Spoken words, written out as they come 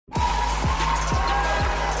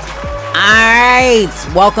Alright,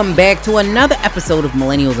 welcome back to another episode of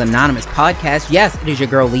Millennials Anonymous Podcast. Yes, it is your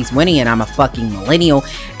girl Lise Winnie, and I'm a fucking millennial.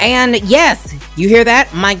 And yes, you hear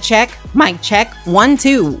that? Mic check, 1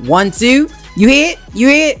 2 1 2. You hear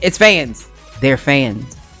it? It's fans. They're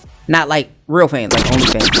fans, not like real fans, like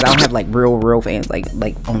OnlyFans. Because I don't have like real fans, like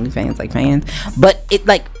OnlyFans, like fans, but it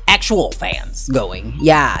like actual fans going.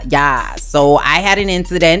 Yeah. So I had an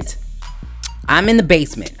incident. I'm in the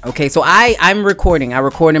basement. Okay, so I'm recording. I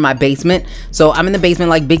record in my basement. So I'm in the basement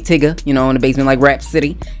like Big Tigger, in the basement like Rap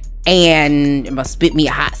City. And it must spit me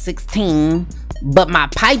a hot 16. But my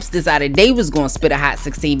pipes decided they was going to spit a hot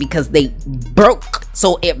 16 because they broke.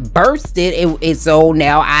 So it bursted. So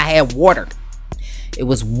now I have water. It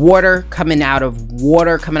was water coming out of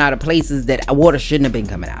places that water shouldn't have been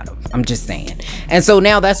coming out of. I'm just saying. And so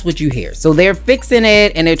now that's what you hear. So they're fixing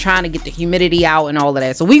it and they're trying to get the humidity out and all of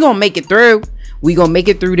that. So we gonna make it through. We gonna make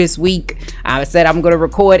it through this week. I said I'm gonna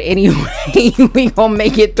record anyway. We gonna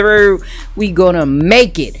make it through. We gonna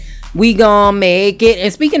make it.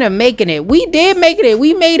 And speaking of making it, we did make it.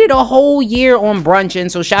 We made it a whole year on brunching.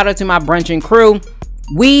 So shout out to my brunching crew.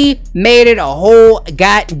 We made it a whole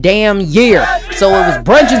goddamn year. So it was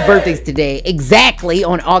Brunch's birthdays today. Exactly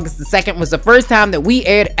on August the 2nd was the first time that we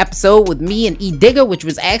aired an episode with me and E Digga, which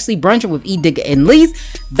was actually Brunching with E Digga and Lise.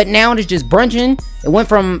 But now it's just Brunching. It went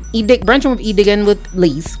from Brunching with E Digga and with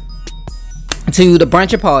Lise to the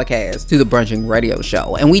Brunching podcast, to the Brunching radio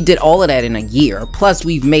show. And we did all of that in a year. Plus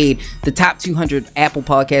we've made the top 200 Apple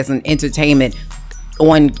Podcasts and entertainment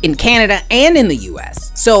in Canada and in the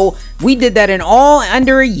US. So we did that in all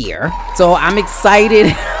under a year. So I'm excited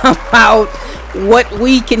about what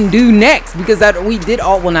we can do next, because we did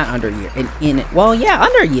all, well, not under a year,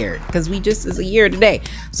 under a year, because it's a year today.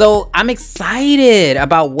 So I'm excited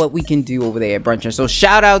about what we can do over there at Bruncher. So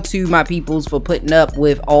shout out to my peoples for putting up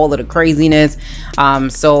with all of the craziness.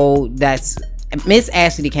 So that's Miss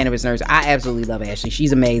Ashley, the cannabis nurse. I absolutely love Ashley.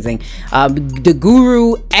 She's amazing. The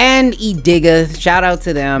Guru and E Digga, shout out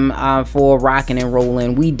to them for rocking and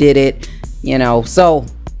rolling. We did it, so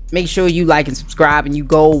make sure you like and subscribe, and you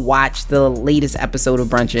go watch the latest episode of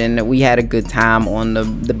Brunchin'. We had a good time on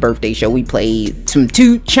the birthday show. We played some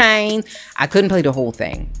 2 Chainz. I couldn't play the whole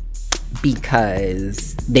thing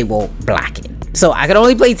because they will block it. So I could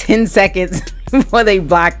only play 10 seconds before they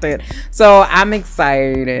blocked it. So I'm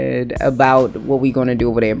excited about what we're going to do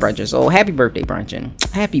over there at Brunchin'. So happy birthday, Brunchin'.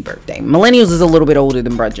 Happy birthday. Millennials is a little bit older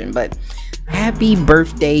than Brunchin', but happy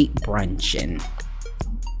birthday, Brunchin'.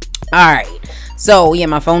 All right. So yeah,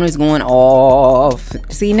 my phone is going off.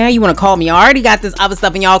 See, now you want to call me. I already got this other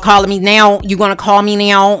stuff and y'all calling me now. You going to call me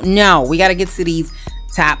now? No, we got to get to these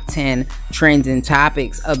top 10 trending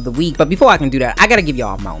topics of the week. But before I can do that, I got to give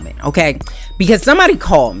y'all a moment, okay? Because somebody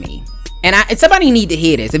called me, and somebody need to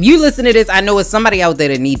hear this. If you listen to this, I know it's somebody out there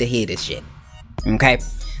that need to hear this shit, okay?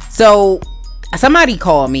 So somebody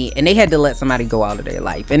called me, and they had to let somebody go out of their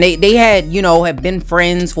life, and they had have been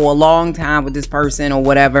friends for a long time with this person or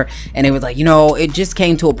whatever, and it was like, it just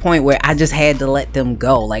came to a point where I just had to let them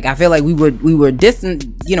go. Like, I feel like we were distant,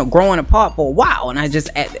 growing apart for a while, and I just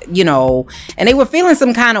and they were feeling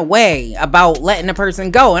some kind of way about letting the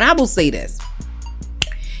person go. And I will say this: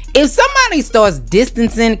 if somebody starts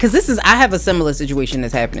distancing, because I have a similar situation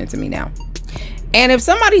that's happening to me now, and if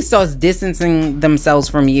somebody starts distancing themselves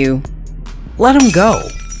from you, let them go.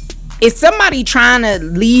 If somebody trying to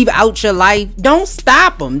leave out your life, don't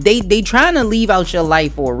stop them. They trying to leave out your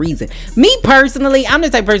life for a reason. Me personally, I'm the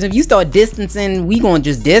type of person, if you start distancing, we gonna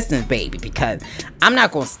just distance, baby, because I'm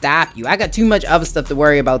not gonna stop you. I got too much other stuff to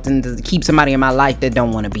worry about than to keep somebody in my life that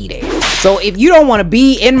don't want to be there. So if you don't want to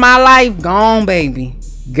be in my life, go on, baby.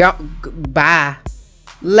 Go, bye.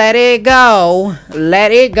 Let it go.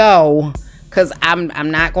 Because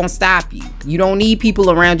I'm not going to stop you. You don't need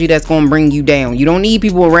people around you that's going to bring you down. You don't need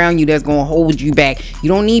people around you that's going to hold you back. You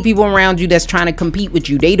don't need people around you that's trying to compete with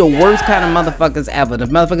you. They the worst kind of motherfuckers ever. The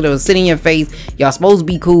motherfucker that will sit in your face, y'all supposed to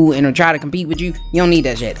be cool, and will try to compete with you. You don't need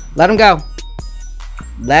that shit. Let them go.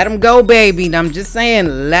 Let them go, baby. I'm just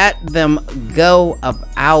saying, let them go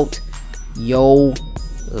about your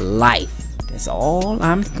life. That's all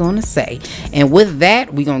I'm going to say. And with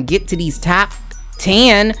that, we're going to get to these top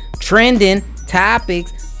 10 trending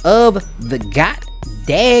topics of the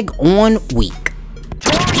daggone week.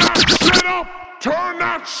 Turn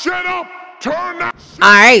that shit up.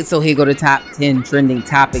 All right, so here go the top 10 trending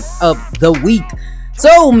topics of the week.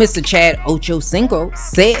 So Mr. Chad Ochocinco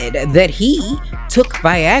said that he took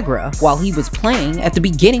Viagra while he was playing at the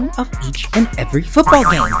beginning of each and every football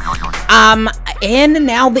game. And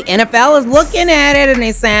now the NFL is looking at it and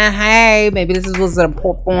they're saying, hey, maybe this was a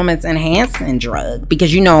performance enhancing drug,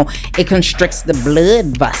 because you know it constricts the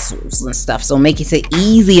blood vessels and stuff, so makes it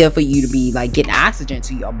easier for you to be like getting oxygen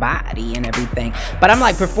to your body and everything. But I'm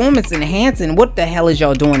like, performance enhancing, what the hell is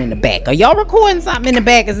y'all doing in the back? Are y'all recording something in the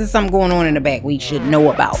back? Is there something going on in the back we should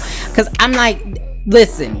know about? Because I'm like,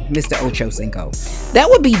 listen, Mr. Ochocinco, that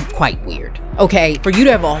would be quite weird, okay, for you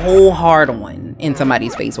to have a whole hard-on in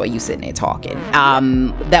somebody's face while you sitting there talking.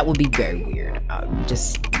 That would be very weird,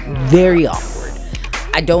 just very awkward.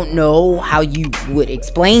 I don't know how you would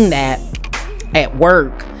explain that at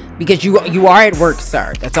work, because you are at work,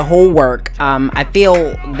 sir. That's a whole work. I feel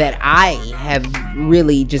that I have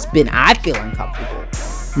really just been, I feel uncomfortable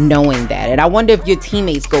knowing that, and I wonder if your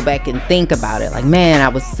teammates go back and think about it, like, man, I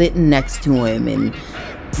was sitting next to him and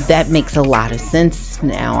that makes a lot of sense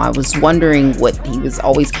now. I was wondering what he was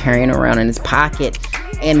always carrying around in his pocket,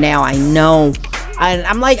 and now I know.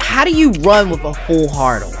 I'm like, how do you run with a full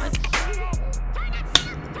hard on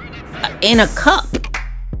in a cup?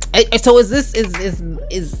 So is this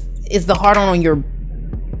is the hard on your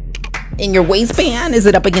in your waistband? Is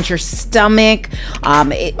it up against your stomach?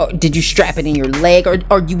 Did you strap it in your leg, or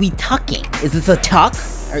are you tucking? Is this a tuck,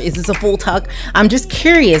 or is this a full tuck? I'm just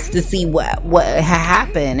curious to see what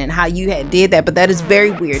happened and how you did that. But that is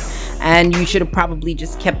very weird, and you should have probably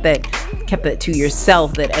just kept that to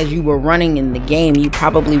yourself, that as you were running in the game, you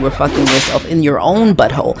probably were fucking yourself in your own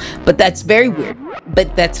butthole. But that's very weird,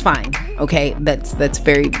 but that's fine, okay? That's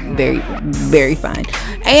very, very, very fine.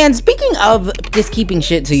 And speaking of just keeping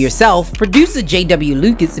shit to yourself, producer J.W.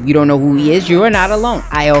 Lucas, if you don't know who he is, you are not alone.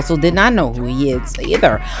 I also did not know who he is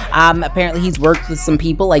either. Apparently he's worked with some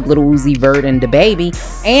people like Lil Uzi Vert and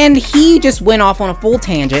DaBaby, and he just went off on a full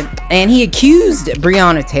tangent, and he accused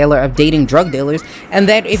Breonna Taylor of dating drug dealers, and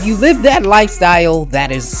that if you live that lifestyle,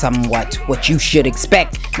 that is somewhat what you should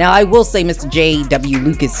expect. Now, I will say, Mr. J.W.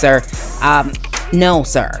 Lucas, sir, no,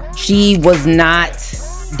 sir, she was not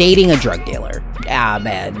dating a drug dealer.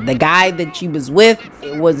 The guy that she was with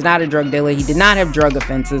was not a drug dealer. He did not have drug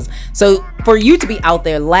offenses. So for you to be out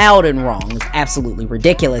there loud and wrong is absolutely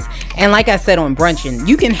ridiculous. And like I said on Brunchin,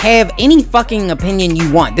 you can have any fucking opinion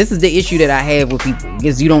you want. This is the issue that I have with people,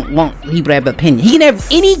 because you don't want people to have opinion. He can have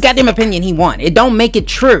any goddamn opinion he want. It don't make it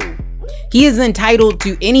true. He is entitled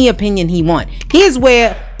to any opinion he want. Here's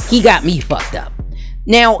where he got me fucked up.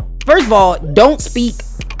 Now, first of all, don't speak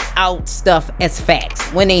out stuff as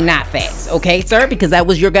facts when they not facts, okay, sir? Because that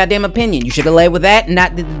was your goddamn opinion. You should have led with that,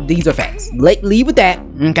 not these are facts. Leave with that,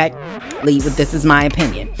 okay? Leave with this is my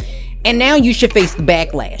opinion. And now you should face the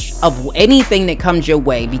backlash of anything that comes your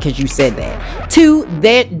way because you said that. 2,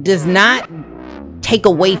 that does not take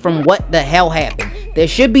away from what the hell happened. There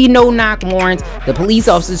should be no knock warrants. The police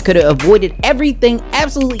officers could have avoided everything,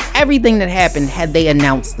 absolutely everything that happened had they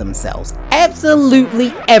announced themselves.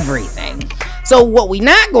 Absolutely everything. So what we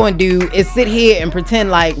not going to do is sit here and pretend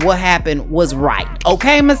like what happened was right.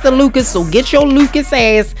 Okay, Mr. Lucas? So get your Lucas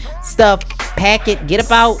ass stuff, pack it, get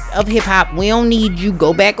up out of hip hop. We don't need you.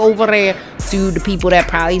 Go back over there to the people that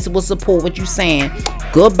probably will support what you're saying.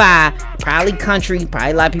 Goodbye. Probably country.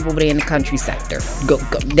 Probably a lot of people over there in the country sector. Go.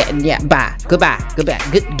 Yeah, bye. Goodbye.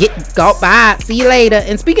 Go. Bye. See you later.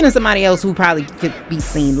 And speaking of somebody else who probably could be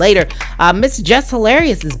seen later, Miss Jess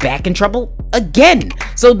Hilarious is back in trouble again.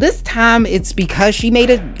 So this time it's because she made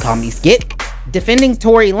a comedy skit defending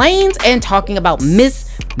Tory Lanez and talking about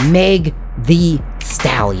Miss Meg the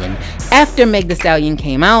Stallion. After Meg the Stallion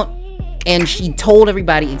came out and she told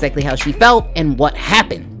everybody exactly how she felt and what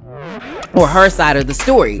happened, or her side of the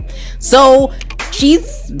story. So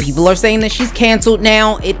people are saying that she's canceled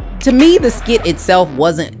now. To me, the skit itself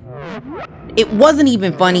wasn't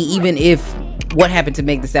even funny, even if what happened to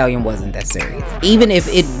Meg the Stallion wasn't that serious. Even if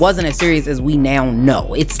it wasn't as serious as we now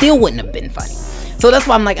know, it still wouldn't have been funny. So that's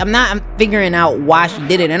why I'm figuring out why she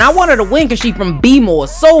did it. And I want her to win because she's from B-More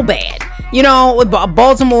so bad. You know, a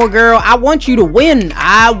Baltimore girl, I want you to win.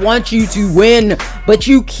 I want you to win. But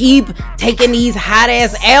you keep taking these hot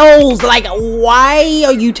ass L's. Like, why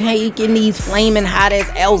are you taking these flaming hot ass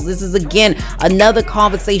L's? This is, again, another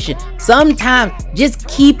conversation. Sometimes just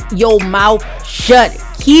keep your mouth shut.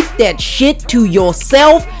 Keep that shit to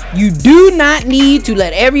yourself. You do not need to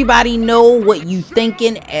let everybody know what you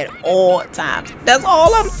thinking at all times. That's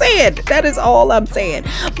all I'm saying. That is all I'm saying.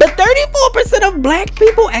 But 34% of black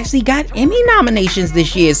people actually got Emmy nominations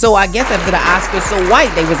this year. So I guess after the Oscars so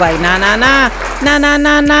white, they was like, nah.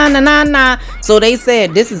 So they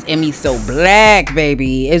said, this is Emmy so black,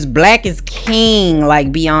 baby. It's black is king,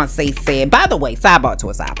 like Beyonce said. By the way, sidebar to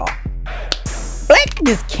a sidebar. Black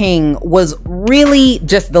is King was really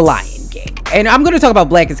just The Lion King. And I'm going to talk about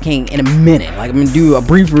Black is King in a minute. Like, I'm going to do a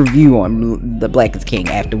brief review on the Black is King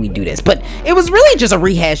after we do this. But it was really just a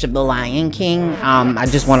rehash of The Lion King. I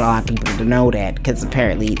just want a lot of people to know that, because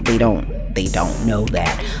apparently they don't know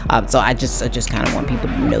that. So I just kind of want people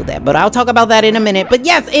to know that. But I'll talk about that in a minute. But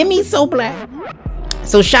yes, Emmy's so black.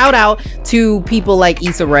 So shout out to people like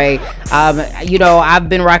Issa Rae. You know, I've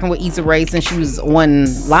been rocking with Issa Rae since she was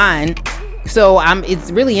online. So it's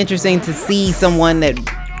really interesting to see someone that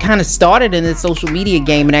kind of started in this social media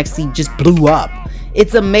game and actually just blew up.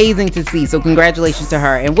 It's amazing to see. So congratulations to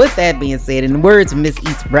her. And with that being said, in the words of Miss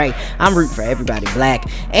Issa Rae, I'm rooting for everybody black.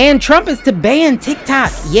 And Trump is to ban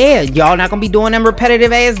TikTok. Yeah, y'all not gonna be doing them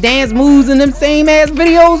repetitive ass dance moves and them same ass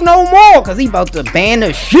videos no more, because he about to ban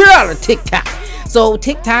the shit out of TikTok. So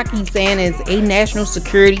TikTok, he's saying, is a national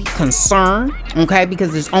security concern, okay,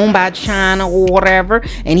 because it's owned by China or whatever.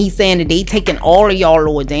 And he's saying that they taking all of y'all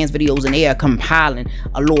little dance videos and they are compiling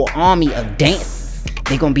a little army of dances.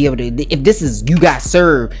 They gonna be able to, if this is You Got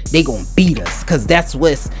Served, they gonna beat us, because that's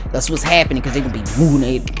what's happening, because they gonna be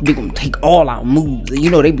moving, they gonna take all our moves. You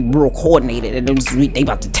know, they be real coordinated, and they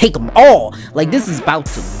about to take them all. Like, this is about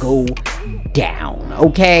to go down,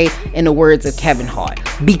 okay, in the words of Kevin Hart,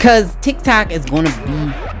 because TikTok is gonna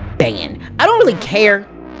be banned. I don't really care.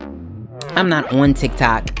 I'm not on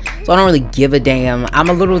TikTok, so I don't really give a damn. I'm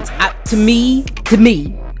a little to me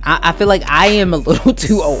I feel like I am a little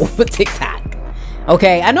too old for TikTok.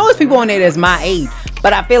 Okay, I know there's people on there that's my age,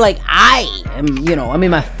 but I feel like I am, you know, I'm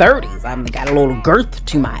in my 30s. I've got a little girth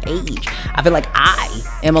to my age. I feel like I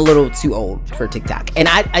am a little too old for TikTok, and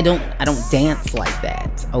I don't dance like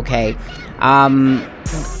that. Okay,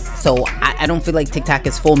 so I don't feel like TikTok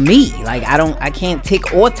is for me. Like, I can't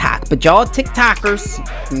tick or talk, but y'all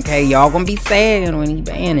TikTokers, okay, y'all gonna be sad when he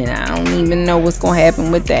ban it. I don't even know what's gonna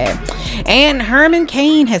happen with that. And Herman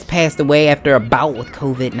Cain has passed away after a bout with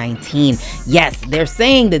COVID-19. Yes, they're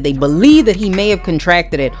saying that they believe that he may have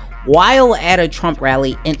contracted it while at a Trump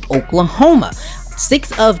rally in Oklahoma.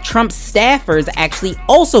 6 of Trump's staffers actually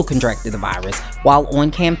also contracted the virus while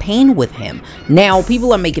on campaign with him. Now,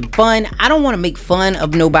 people are making fun. I don't want to make fun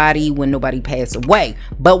of nobody when nobody passed away.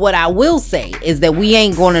 But what I will say is that we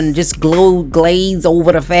ain't going to just glaze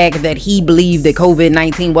over the fact that he believed that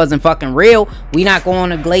COVID-19 wasn't fucking real. We not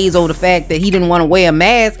going to glaze over the fact that he didn't want to wear a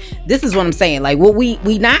mask. This is what I'm saying. Like, what we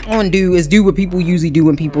not going to do is do what people usually do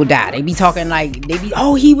when people die. They be talking like,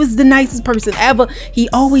 oh, he was the nicest person ever. He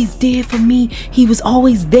always did for me. He was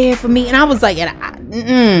always there for me. And I was like,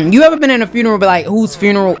 you ever been in a funeral but like, whose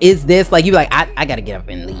funeral is this? Like, you be like, I gotta get up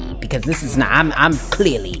and leave, because this is not, I'm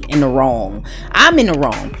clearly in the wrong, I'm in the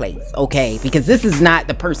wrong place, okay, because this is not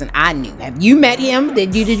the person I knew. Have you met him?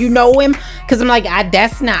 Did you know him? Because I'm like,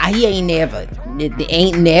 that's not, he ain't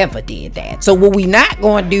never did that. So what we not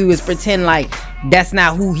gonna do is pretend like that's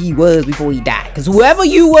not who he was before he died, because whoever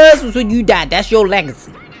you was when you died, that's your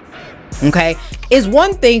legacy. Okay, it's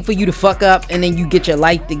one thing for you to fuck up and then you get your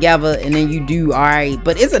life together and then you do all right,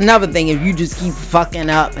 but it's another thing if you just keep fucking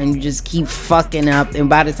up and you just keep fucking up, and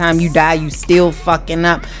by the time you die you still fucking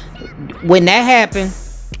up. When that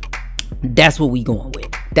happens, that's what we going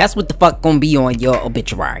with. That's what the fuck gonna be on your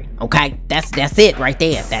obituary, okay? That's it right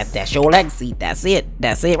there. That's your legacy. That's it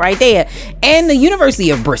right there. And the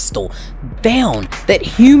University of Bristol found that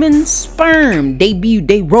human sperm, they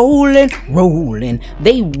roll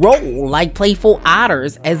like playful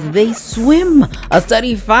otters as they swim. A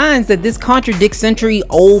study finds that this contradicts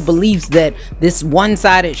century-old beliefs that this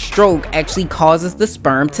one-sided stroke actually causes the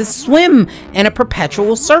sperm to swim in a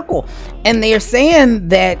perpetual circle. And they're saying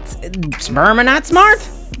that sperm are not smart.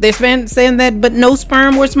 They're saying that, but no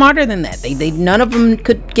sperm were smarter than that. They none of them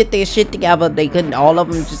could get their shit together. They couldn't. All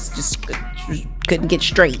of them just couldn't get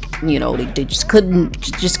straight. You know, they just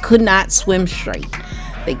could not swim straight.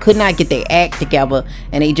 They could not get their act together,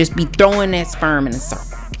 and they just be throwing that sperm in a circle.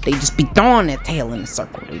 They just be throwing that tail in a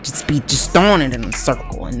circle. They just be throwing it in a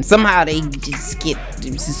circle, and somehow they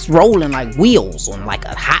just rolling like wheels on like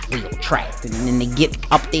a Hot Wheel track, and then they get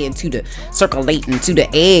up there to the circulating to the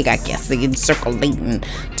egg. I guess they get circulating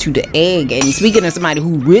to the egg. And speaking of somebody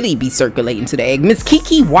who really be circulating to the egg, Miss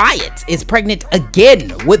Keke Wyatt is pregnant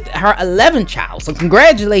again with her 11th child. So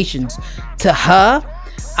congratulations to her.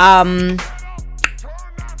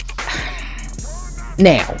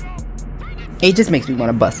 Now, it just makes me want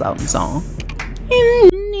to bust out in song.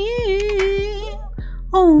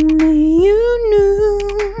 Only you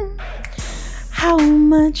knew how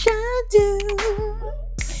much I do.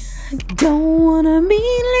 Don't wanna be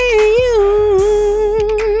like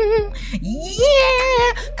you.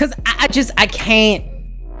 Yeah, cause I can't.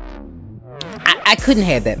 I couldn't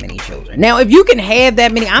have that many children. Now, if you can have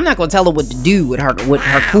that many, I'm not gonna tell her what to do with her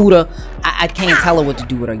cuda. I can't tell her what to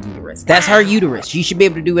do with her uterus. That's her uterus. She should be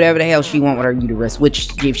able to do whatever the hell she want with her uterus. Which,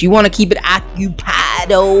 if she want to keep it occupied,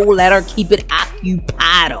 let her keep it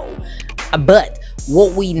occupied. But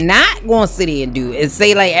what we not gonna sit here and do is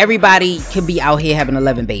say like everybody could be out here having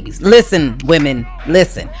 11 babies. Listen, women,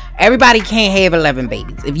 listen. Everybody can't have 11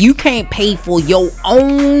 babies. If you can't pay for your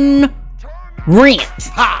own rent,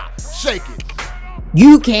 shake it.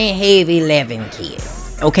 You can't have 11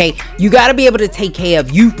 kids, okay? You gotta be able to take care of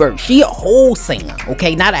you first. She a whole singer,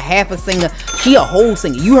 okay? Not a half a singer. She a whole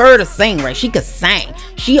singer. You heard her sing, right? She could sing.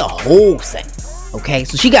 She a whole singer, okay?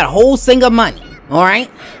 So she got a whole singer money, all right?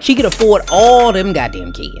 She could afford all them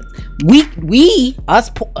goddamn kids. Us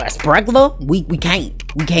regular, we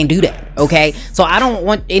can't do that, okay? So I don't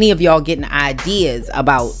want any of y'all getting ideas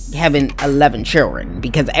about having 11 children,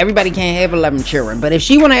 because everybody can't have 11 children. But if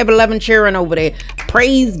she want to have 11 children over there,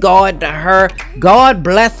 praise God to her. God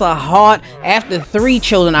bless her heart. After 3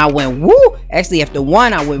 children, I went woo. Actually, after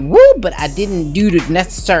 1, I went woo, but I didn't do the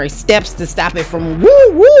necessary steps to stop it from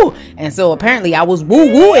woo woo. And so apparently I was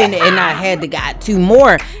woo woo, and I had to got 2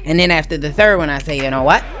 more. And then after the 3rd one, I say, you know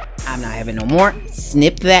what? I'm not having no more.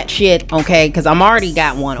 Snip that shit, okay? Because I'm already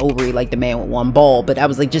got 1 ovary like the man with 1 ball. But I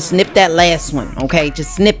was like, just snip that last one, okay?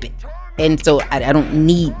 Just snip it. And so I don't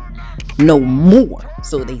need no more.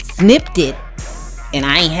 So they snipped it, and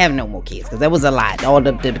I ain't have no more kids, because that was a lot. All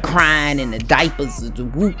the crying and the diapers, the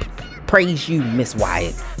whoop. Praise you, Miss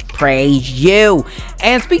Wyatt. Praise you.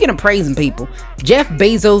 And speaking of praising people, Jeff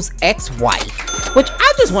Bezos' ex-wife, which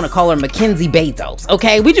I just want to call her Mackenzie Bezos,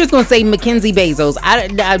 okay? We just gonna say Mackenzie Bezos.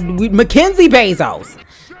 Mackenzie Bezos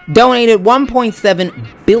donated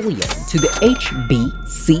 $1.7 billion to the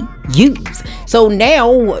HBCUs. So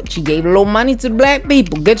now she gave a little money to black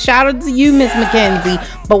people. Good shout out to you, Miss Mackenzie.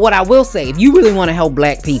 But what I will say, if you really want to help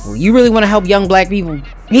black people, you really want to help young black people,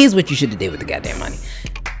 here's what you should have did with the goddamn money.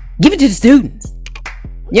 Give it to the students.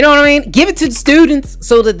 You know what I mean? Give it to the students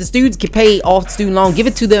so that the students can pay off the student loan. Give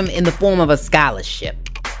it to them in the form of a scholarship.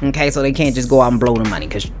 Okay, so they can't just go out and blow the money.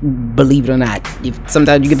 Because believe it or not,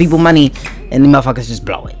 sometimes you give people money and the motherfuckers just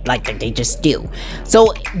blow it. Like they just do.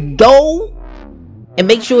 So go and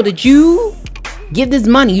make sure that you give this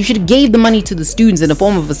money. You should have gave the money to the students in the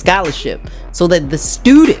form of a scholarship, so that the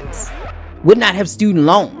students would not have student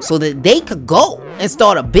loans, so that they could go and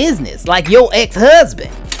start a business like your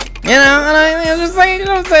ex-husband. You know, I'm just saying,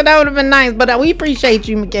 that would have been nice. But we appreciate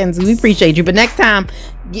you, Mackenzie. We appreciate you. But next time,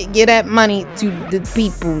 get that money to the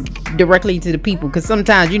people, directly to the people. Because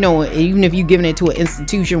sometimes, you know, even if you're giving it to an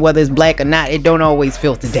institution, whether it's black or not, it don't always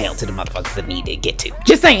filter down to the motherfuckers that need to get to.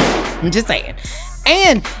 Just saying. I'm just saying.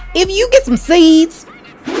 And if you get some seeds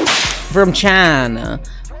from China,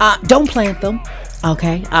 don't plant them.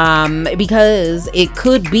 Okay, because it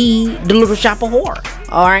could be the Little Shop of Horror.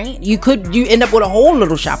 All right, you end up with a whole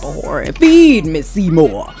Little Shop of Horror. Feed Miss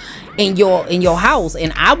Seymour in your house.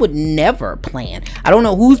 And I would never plant. I don't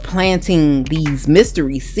know who's planting these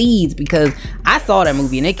mystery seeds, because I saw that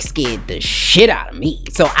movie and it scared the shit out of me.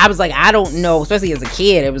 So I was like, I don't know, especially as a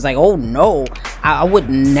kid, it was like, oh no, I would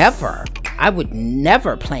never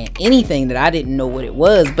plant anything that I didn't know what it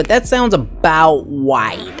was. But that sounds about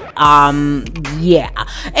right. Yeah.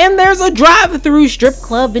 And there's a drive-through strip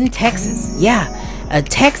club in Texas. Yeah. A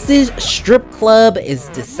Texas strip club is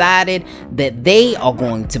decided that they are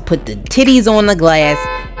going to put the titties on the glass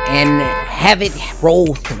and have it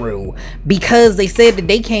roll through, because they said that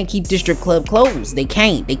they can't keep the strip club closed. They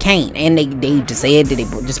can't. And they just said that they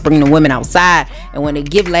just bring the women outside, and when they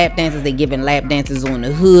give lap dances, they giving lap dances on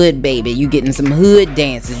the hood, baby. You getting some hood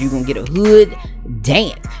dances. You gonna get a hood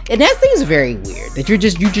dance. And that seems very weird, that you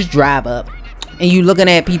just drive up and you looking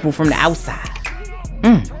at people from the outside.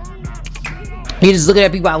 You're just looking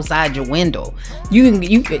at people outside your window. You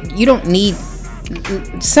don't need,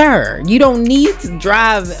 sir, you don't need to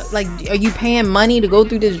drive. Like, are you paying money to go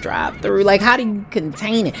through this drive-through? Like, how do you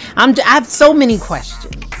contain it? I have so many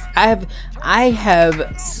questions. I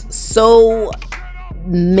have so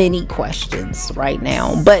many questions right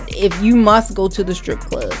now. But if you must go to the strip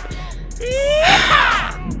club,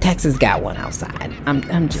 Texas got one outside.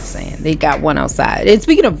 I'm just saying, they got one outside. And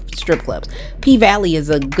speaking of strip clubs, P Valley is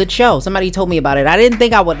a good show. Somebody told me about it. I didn't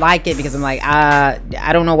think I would like it because I'm like, I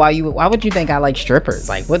don't know why would you think I like strippers?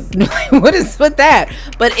 Like, what what is with that?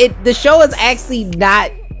 But the show is actually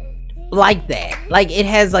not like that. Like, it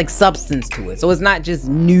has like substance to it, so it's not just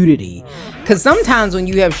nudity. Because sometimes when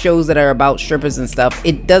you have shows that are about strippers and stuff,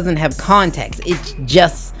 it doesn't have context. It's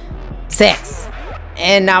just sex.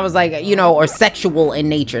 And I was like, or sexual in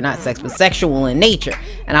nature, not sex, but sexual in nature.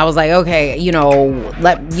 And I was like, okay, I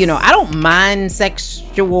don't mind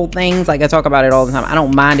sexual things. Like, I talk about it all the time. I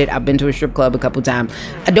don't mind it. I've been to a strip club a couple times.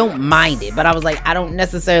 I don't mind it, but I was like, I don't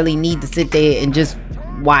necessarily need to sit there and just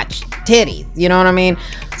watch titties. You know what I mean?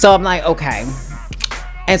 So I'm like, okay.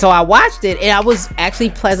 And so I watched it, and I was actually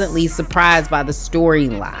pleasantly surprised by the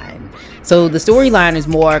storyline. So the storyline is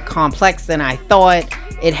more complex than I thought.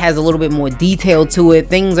 It has a little bit more detail to it.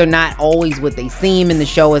 Things are not always what they seem in the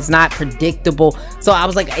show. It's not predictable. So I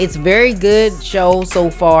was like, it's very good show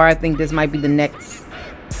so far. I think this might be the next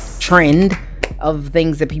trend of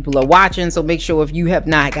things that people are watching. So make sure, if you have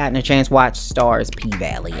not gotten a chance, watch Stars P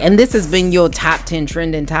Valley. And this has been your top 10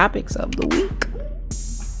 trending topics of the week.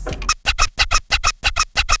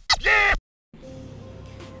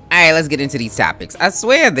 All right, let's get into these topics. I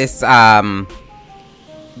swear this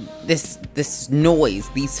noise,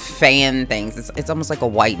 these fan things, it's almost like a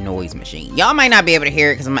white noise machine. Y'all might not be able to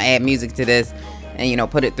hear it because I'm gonna add music to this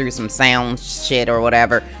and put it through some sound shit or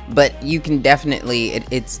whatever, but you can definitely,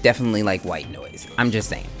 it's definitely like white noise. I'm just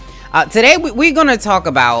saying. Today we're gonna talk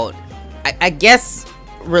about, I guess,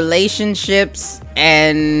 relationships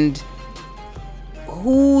and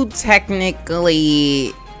who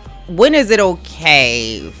technically, when is it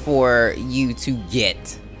okay for you to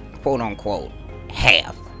get, quote unquote,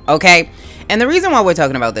 half? Okay, and the reason why we're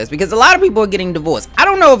talking about this, because a lot of people are getting divorced. I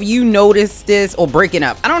don't know if you noticed this, or breaking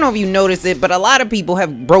up. I don't know if you noticed it, but a lot of people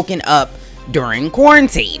have broken up during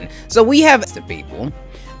quarantine. So we have people.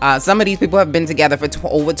 Some of these people have been together for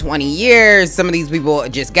over 20 years. Some of these people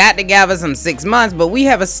just got together some 6 months. But we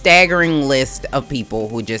have a staggering list of people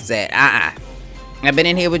who just said, I've been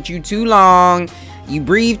in here with you too long. You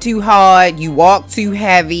breathe too hard. You walk too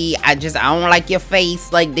heavy. I don't like your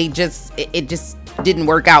face. Like, it just didn't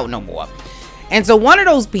work out no more. And so one of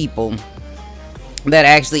those people that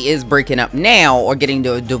actually is breaking up now or getting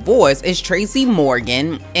a divorce is Tracy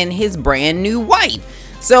Morgan and his brand new wife.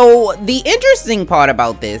 So the interesting part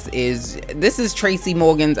about this is Tracy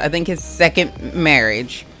Morgan's, I think, his second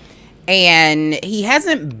marriage, and he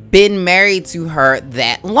hasn't been married to her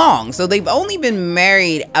that long. So they've only been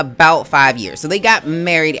married about 5 years. So they got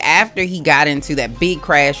married after he got into that big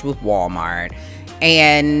crash with Walmart,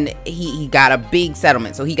 and he got a big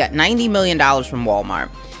settlement. So he got $90 million from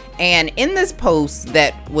Walmart. And in this post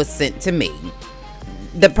that was sent to me,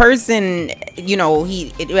 the person,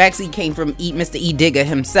 it actually came from Mr. E. Digger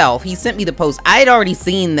himself. He sent me the post. I had already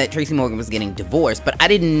seen that Tracy Morgan was getting divorced, but I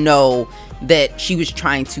didn't know that she was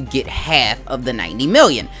trying to get half of the $90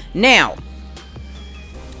 million. Now,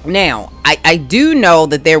 I do know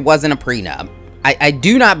that there wasn't a prenup. I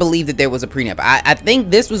do not believe that there was a prenup. I think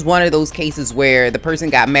this was one of those cases where the person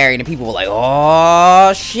got married and people were like,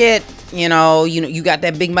 oh shit, you got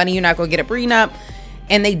that big money, you're not gonna get a prenup.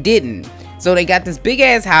 And they didn't. So they got this big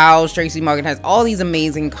ass house. Tracy Morgan has all these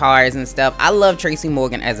amazing cars and stuff. I love Tracy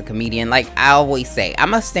Morgan as a comedian. Like I always say,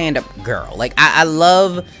 I'm a stand-up girl. Like I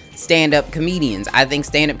love stand-up comedians. I think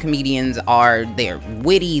stand-up comedians they're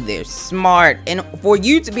witty, they're smart. And for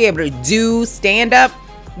you to be able to do stand-up,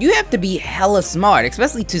 you have to be hella smart,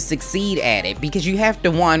 especially to succeed at it, because you have to,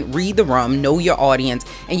 one, read the room, know your audience,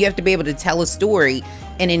 and you have to be able to tell a story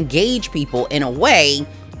and engage people in a way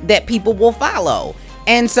that people will follow.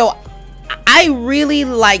 And so I really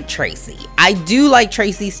like Tracy. I do like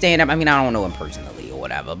Tracy's stand-up. I mean, I don't know him personally or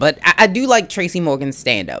whatever, but I do like Tracy Morgan's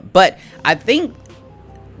stand-up. But I think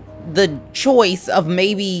the choice of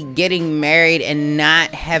maybe getting married and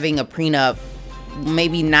not having a prenup,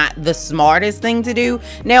 maybe not the smartest thing to do.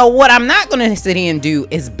 Now, what I'm not going to sit here and do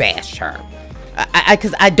is bash her.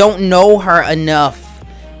 Because I don't know her enough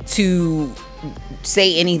to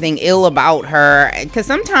say anything ill about her, because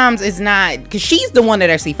sometimes it's not, because she's the one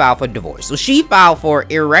that actually filed for divorce. So she filed for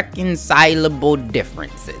irreconcilable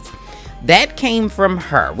differences. That came from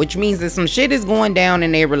her, which means that some shit is going down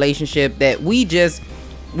in their relationship that we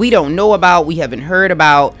don't know about, we haven't heard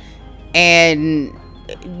about, and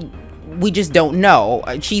we just don't know.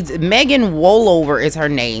 She's Megan Wollover is her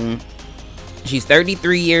name. She's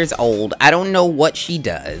 33 years old. I don't know what she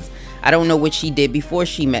does. I don't know what she did before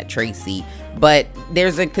she met Tracy, but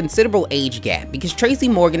there's a considerable age gap because Tracy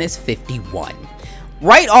Morgan is 51.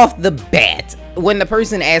 right off the bat, when the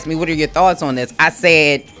person asked me, what are your thoughts on this? I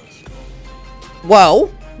said,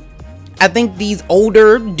 well, I think these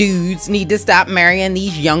older dudes need to stop marrying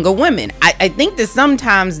these younger women. I think that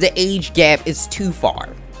sometimes the age gap is too far.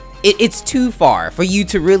 It's too far for you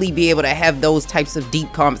to really be able to have those types of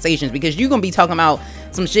deep conversations, because you're gonna be talking about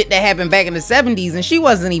some shit that happened back in the 70s and she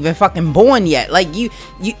wasn't even fucking born yet. Like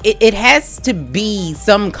it has to be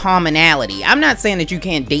some commonality. I'm not saying that you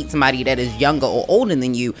can't date somebody that is younger or older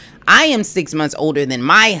than you. I am 6 months older than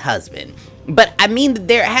my husband, but I mean that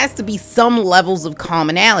there has to be some levels of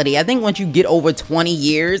commonality. I think once you get over 20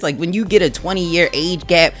 years, like when you get a 20-year age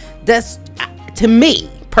gap, that's, to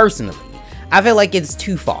me personally, I feel like it's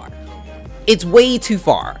too far. It's way too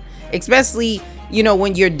far, especially, you know,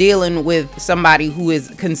 when you're dealing with somebody who is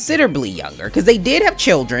considerably younger, because they did have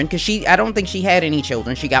children, because I don't think she had any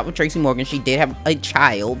children. She got with Tracy Morgan. She did have a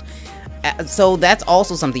child. So that's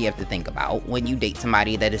also something you have to think about when you date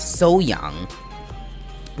somebody that is so young,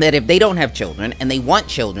 that if they don't have children and they want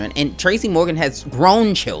children, and Tracy Morgan has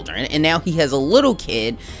grown children and now he has a little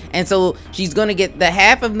kid, and so she's going to get the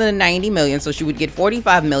half of the 90 million, so she would get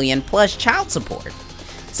 45 million plus child support.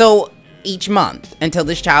 So each month until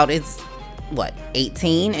this child is what,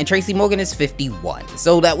 18, and Tracy Morgan is 51.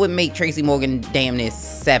 So that would make Tracy Morgan damn near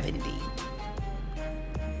 70.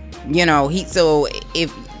 You know, so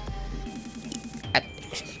if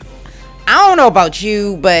I don't know about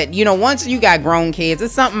you, but you know, once you got grown kids,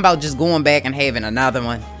 it's something about just going back and having another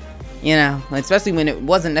one, you know, especially when it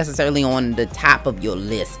wasn't necessarily on the top of your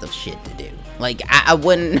list of shit to do. Like I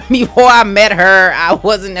wouldn't, before I met her, I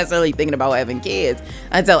wasn't necessarily thinking about having kids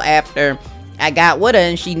until after I got with her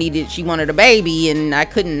and she wanted a baby, and I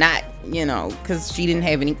could not, you know, because she didn't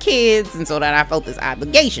have any kids, and so that I felt this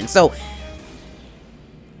obligation. So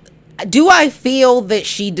do I feel that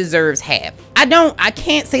she deserves half? I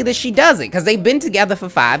can't say that she doesn't, because they've been together for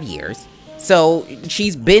 5 years. So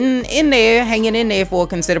she's been in there, hanging in there for a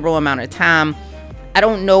considerable amount of time. I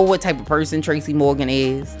don't know what type of person Tracy Morgan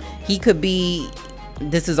is. He could be,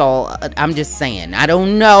 this is all, I'm just saying. I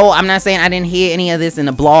don't know. I'm not saying I didn't hear any of this in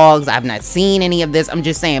the blogs. I've not seen any of this. I'm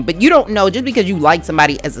just saying. But you don't know, just because you like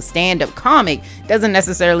somebody as a stand-up comic doesn't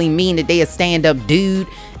necessarily mean that they a stand-up dude.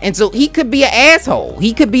 And so he could be an asshole.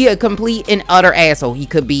 He could be a complete and utter asshole. He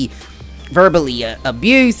could be verbally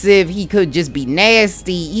abusive. He could just be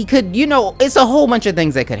nasty. He could, you know, it's a whole bunch of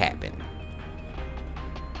things that could happen.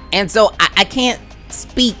 And so I can't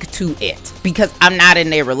speak to it because I'm not in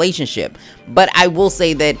their relationship. But I will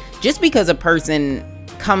say that just because a person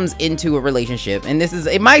comes into a relationship, and this is,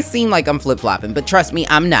 it might seem like I'm flip-flopping, but trust me,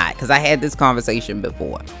 I'm not, because I had this conversation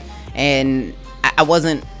before. And I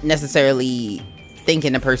wasn't necessarily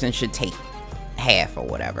thinking a person should take half or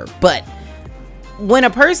whatever. But when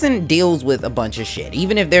a person deals with a bunch of shit,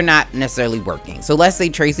 even if they're not necessarily working, so let's say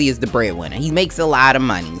Tracy is the breadwinner, he makes a lot of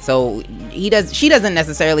money, so she doesn't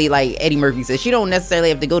necessarily, like Eddie Murphy says, she don't necessarily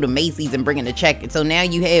have to go to Macy's and bring in a check. And so now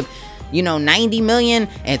you have, you know, 90 million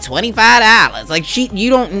and $25. Like she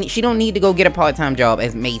don't need to go get a part-time job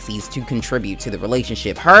as Macy's to contribute to the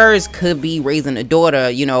relationship. Hers could be raising a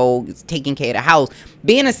daughter, you know, taking care of the house.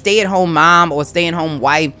 Being a stay-at-home mom or stay-at-home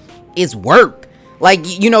wife is work.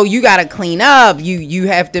 Like, you know, you gotta clean up, you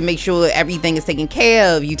have to make sure everything is taken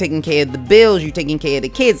care of, you taking care of the bills, you taking care of the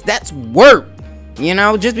kids. That's work. You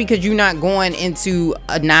know, just because you're not going into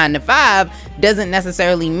a 9 to 5 doesn't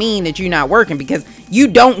necessarily mean that you're not working, because you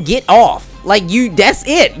don't get off. Like, that's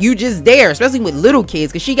it. You just there, especially with little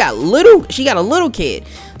kids, because she got a little kid.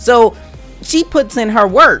 So she puts in her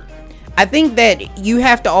work. I think that you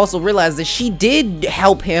have to also realize that she did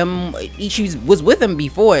help him. She was with him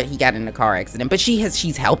before he got in a car accident, but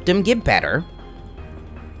she's helped him get better.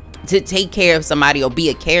 To take care of somebody or be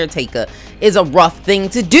a caretaker is a rough thing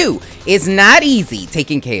to do. It's not easy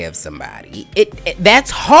taking care of somebody.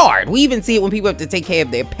 That's hard. We even see it when people have to take care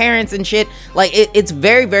of their parents and shit. Like, it's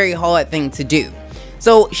very, very hard thing to do.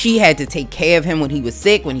 So she had to take care of him when he was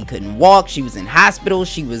sick, when he couldn't walk. She was in hospital.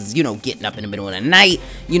 She was, you know, getting up in the middle of the night.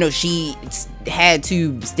 You know, she had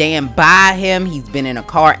to stand by him. He's been in a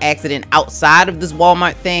car accident outside of this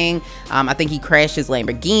Walmart thing. I think he crashed his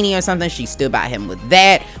Lamborghini or something. She stood by him with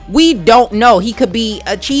that. We don't know. He could be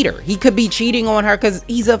a cheater. He could be cheating on her because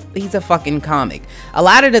he's a fucking comic. A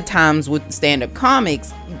lot of the times with stand-up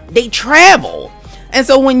comics, they travel. And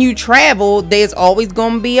so when you travel, there's always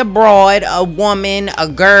going to be a broad, a woman, a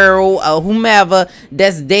girl, whomever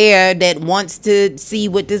that's there that wants to see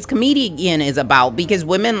what this comedian is about, because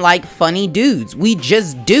women like funny dudes. We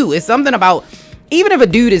just do. It's something about, even if a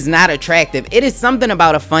dude is not attractive, it is something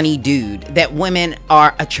about a funny dude that women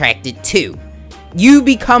are attracted to. You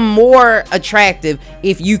become more attractive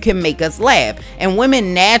if you can make us laugh. And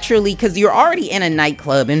women naturally, because you're already in a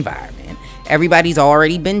nightclub environment, everybody's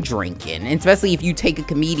already been drinking, and especially if you take a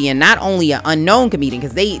comedian, not only an unknown comedian,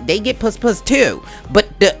 because they get puss too,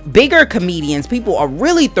 but the bigger comedians, people are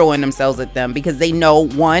really throwing themselves at them because they know,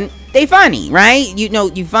 one, they funny, right? You know,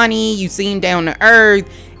 you funny, you seem down to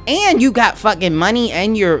earth, and you got fucking money,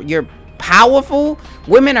 and you're powerful.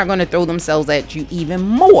 Women are going to throw themselves at you even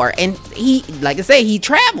more. And he, like I say, he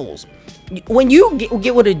travels. When you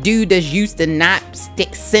get with a dude that's used to not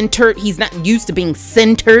stick centered, he's not used to being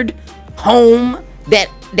centered, home, that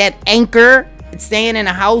anchor, staying in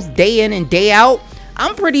a house day in and day out,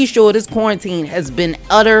 I'm pretty sure this quarantine has been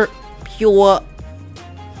utter pure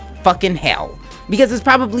fucking hell. Because it's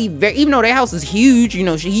probably very, even though their house is huge, you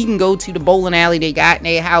know, he can go to the bowling alley they got in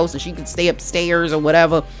their house, and she can stay upstairs or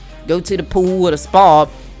whatever, go to the pool or the spa.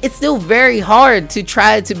 It's still very hard to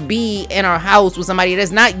try to be in our house with somebody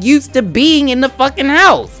that's not used to being in the fucking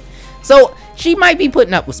house. So she might be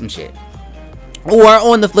putting up with some shit. Or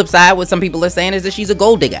on the flip side, what some people are saying is that she's a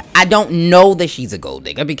gold digger. I don't know that she's a gold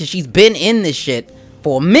digger because she's been in this shit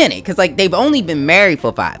for a minute. Because like they've only been married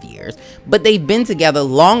for 5 years, but they've been together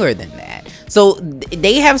longer than that. So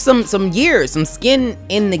they have some years, some skin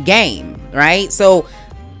in the game, right? So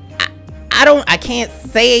I can't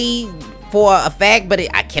say for a fact, but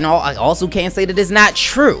I also can't say that it's not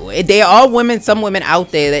true. There are some women out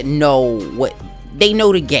there that know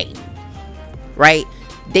the game, right?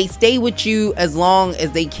 They stay with you as long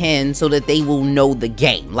as they can so that they will know the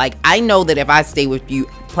game. Like, I know that if I stay with you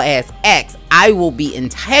past X, I will be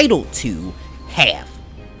entitled to half.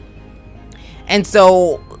 And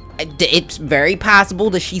so it's very possible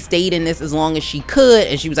that she stayed in this as long as she could,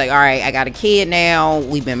 and she was like, all right, I got a kid now,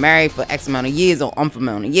 we've been married for X amount of years or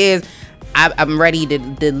amount of years, I'm ready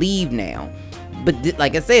to leave now. But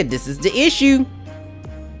like I said, this is the issue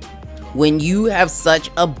when you have such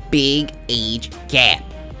a big age gap.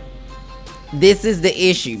 This is the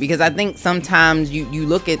issue, because I think sometimes you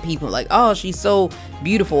look at people like, oh, she's so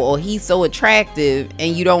beautiful or he's so attractive,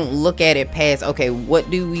 and you don't look at it past, okay, what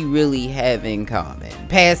do we really have in common?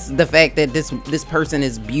 Past the fact that this person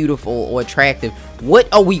is beautiful or attractive,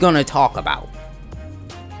 what are we gonna talk about?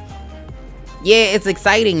 Yeah, it's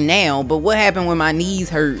exciting now, but what happened when my knees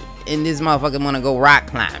hurt and this motherfucker wanna go rock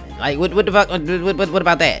climbing? Like, what the fuck, what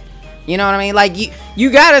about that? You know what I mean? Like, you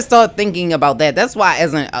gotta start thinking about that. That's why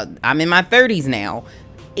I'm in my 30s now.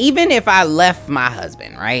 Even if I left my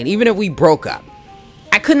husband, right? Even if we broke up,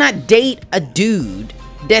 I could not date a dude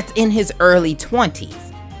that's in his early 20s.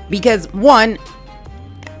 Because one,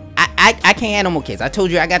 I can't have no more kids. I told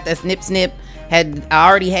you I got that snip. I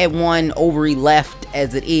already had one ovary left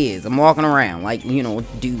as it is. I'm walking around like, you know,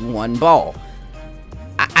 do one ball.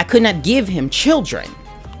 I could not give him children.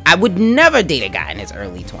 I would never date a guy in his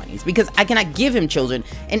early 20s because I cannot give him children.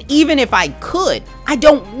 And even if I could, I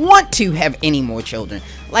don't want to have any more children.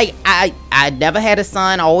 Like, I never had a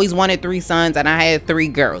son. I always wanted 3 sons, and I had 3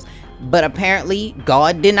 girls. But apparently,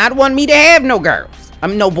 God did not want me to have no girls.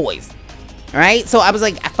 No boys. Right? So I was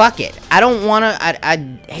like, fuck it. I don't want to. I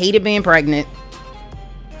hated being pregnant.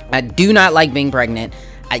 I do not like being pregnant.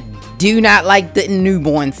 I do not like the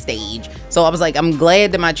newborn stage. So I was like, I'm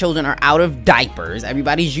glad that my children are out of diapers.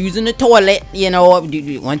 Everybody's using the toilet. You know,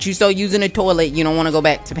 once you start using the toilet, you don't want to go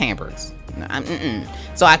back to Pampers.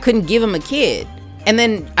 So I couldn't give them a kid. And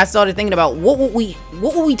then I started thinking about what would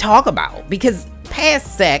we talk about? Because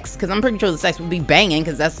past sex, because I'm pretty sure the sex would be banging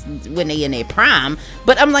because that's when they in their prime.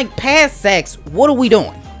 But I'm like, past sex, what are we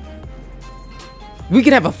doing? We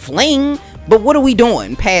could have a fling, but what are we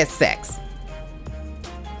doing past sex?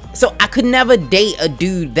 So I could never date a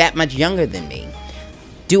dude that much younger than me.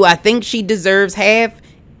 Do I think she deserves half?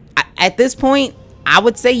 At this point, I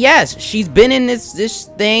would say yes. She's been in this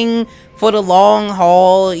thing for the long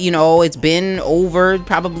haul. You know, it's been over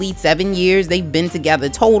probably 7 years. They've been together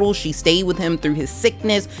total. She stayed with him through his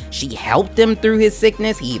sickness. She helped him through his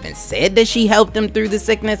sickness. He even said that she helped him through the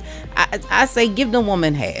sickness. I say give the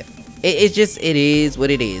woman half. It is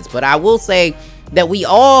what it is. But I will say that we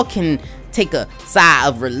all can take a sigh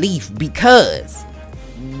of relief because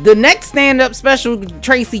the next stand-up special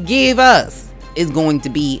Tracy give us is going to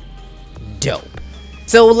be dope.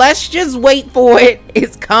 So let's just wait for it.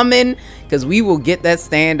 It's coming because we will get that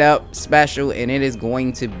stand-up special and it is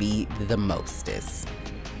going to be the mostest.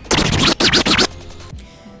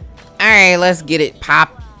 All right, let's get it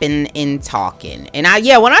popping and talking. And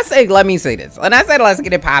when I say, let me say this. When I said let's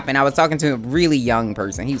get it popping, I was talking to a really young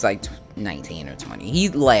person. He was like 19 or 20. He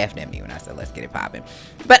laughed at me when I said let's get it poppin'.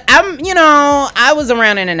 But I was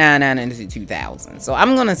around in the 99 and the 2000s. So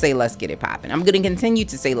I'm gonna say let's get it poppin'. I'm gonna continue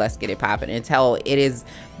to say let's get it poppin' until it is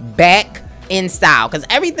back in style, because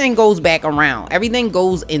everything goes back around. Everything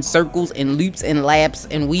goes in circles and loops and laps,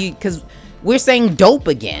 and because we're saying dope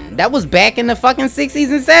again. That was back in the fucking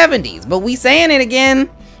 60s and 70s, but we saying it again.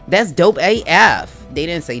 That's dope AF. They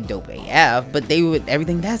didn't say dope AF, but they would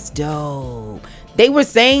everything. That's dope. They were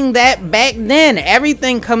saying that back then.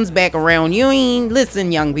 Everything comes back around. You ain't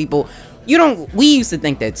listen, young people. We used to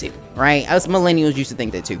think that too, right? Us millennials used to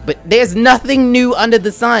think that too. But there's nothing new under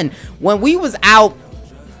the sun. When we was out,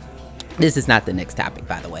 this is not the next topic,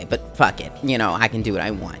 by the way, but fuck it. I can do what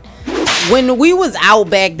I want. When we was out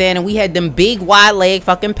back then and we had them big wide leg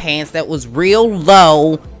fucking pants that was real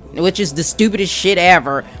low, which is the stupidest shit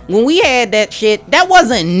ever. When we had that shit, that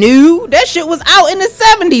wasn't new. That shit was out in the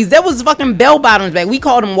 70s. That was fucking bell bottoms back. We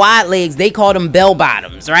called them wide legs. They called them bell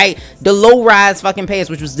bottoms, right? The low rise fucking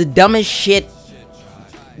pants, which was the dumbest shit.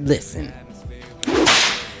 Listen.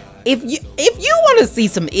 If you want to see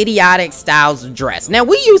some idiotic styles of dress. Now,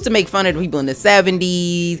 we used to make fun of the people in the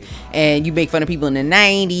 70s, and you make fun of people in the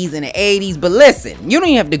 90s and the 80s, but listen, you don't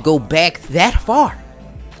even have to go back that far.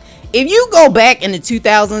 If you go back in the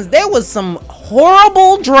 2000s, there was some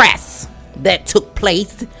horrible dress that took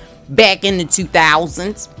place back in the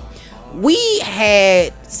 2000s. We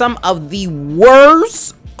had some of the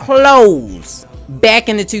worst clothes back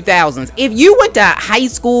in the 2000s. If you went to high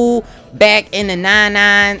school back in the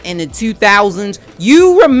 99 and the 2000s,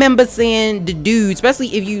 you remember seeing the dudes, especially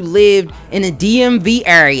if you lived in the DMV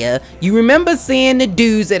area, you remember seeing the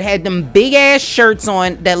dudes that had them big ass shirts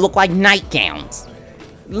on that looked like nightgowns.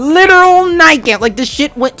 Literal nightgowns. Like the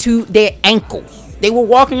shit went to their ankles. They were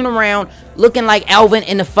walking around looking like Alvin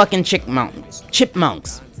and the fucking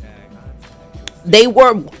chipmunks. They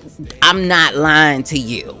were, I'm not lying to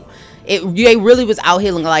you. They really was out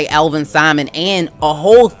here looking like Alvin Simon and a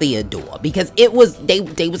whole Theodore, because it was they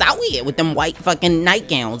was out here with them white fucking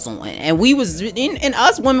nightgowns on, and we was and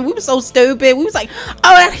us women, we was so stupid. We was like,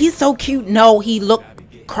 oh, he's so cute. No, he looked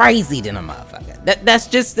crazy than a motherfucker. That's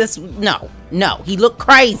just this. No, he looked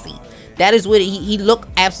crazy. That is what he looked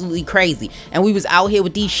absolutely crazy. And we was out here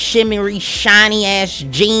with these shimmery, shiny ass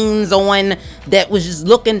jeans on that was just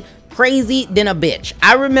looking crazy than a bitch.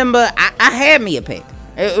 I remember I had me a pic.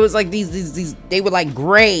 It was like these they were like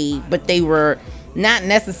gray, but they were not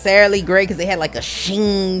necessarily gray because they had like a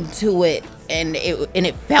sheen to it, and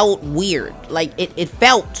it felt weird. Like it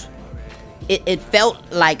felt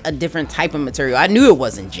like a different type of material. I knew it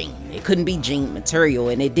wasn't jean. It couldn't be jean material,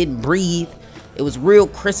 and it didn't breathe. It was real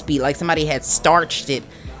crispy, like somebody had starched it.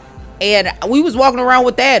 And we was walking around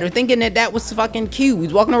with that, or thinking that was fucking cute. We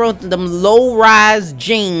was walking around with them low-rise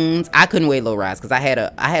jeans. I couldn't wear low-rise because I had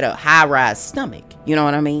a high-rise stomach. You know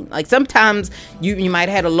what I mean? Like sometimes you might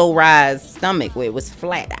have had a low-rise stomach where it was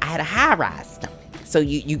flat. I had a high-rise stomach, so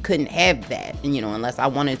you couldn't have that. And unless I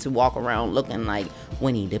wanted to walk around looking like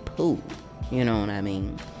Winnie the Pooh. You know what I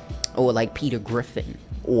mean? Or like Peter Griffin,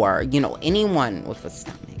 or anyone with a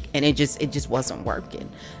stomach. And it just wasn't working.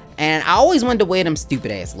 And I always wanted to wear them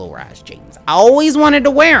stupid ass low rise jeans. I always wanted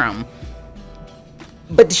to wear them.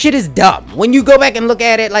 But the shit is dumb. When you go back and look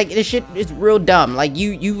at it, like this shit is real dumb. Like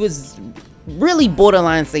you was really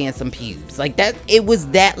borderline saying some pubes. Like that, it was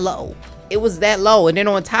that low. It was that low. And then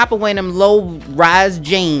on top of wearing them low rise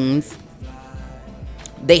jeans,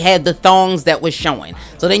 they had the thongs that was showing.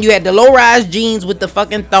 So then you had the low rise jeans with the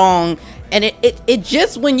fucking thong. And it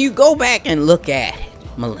just, when you go back and look at it,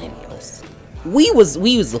 millennials, we was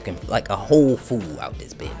looking like a whole fool out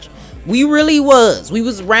this bitch. We really was. We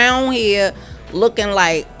was around here looking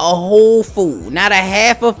like a whole fool. Not a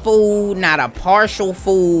half a fool, not a partial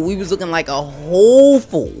fool. We was looking like a whole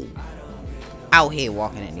fool out here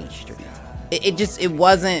walking in these streets. It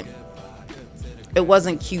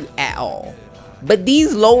wasn't cute at all. But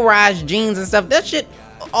these low-rise jeans and stuff, that shit,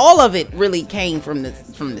 all of it really came from the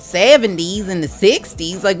 70s and the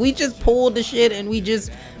 60s. Like, we just pulled the shit and we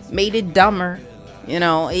just made it dumber.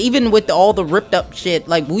 Even with all the ripped up shit.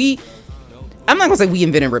 Like, I'm not gonna say we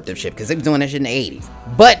invented ripped up shit, because they was doing that shit in the 80s.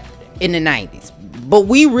 But in the 90s. But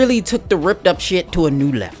we really took the ripped up shit to a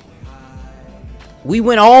new level. We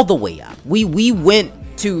went all the way up. We went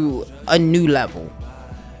to a new level.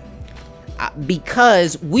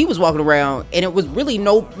 Because we was walking around and it was really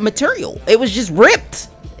no material. It was just ripped.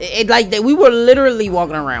 We were literally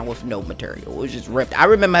walking around with no material. It was just ripped. I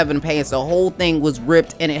remember having pants. The whole thing was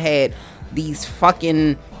ripped, and it had these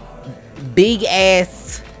fucking big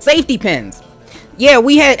ass safety pins. Yeah,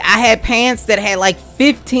 I had pants that had like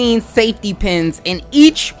 15 safety pins in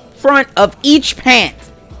each front of each pant.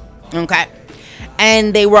 Okay.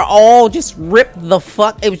 And they were all just ripped the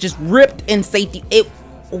fuck. It was just ripped in safety.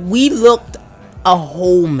 We looked a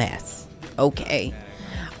whole mess. Okay.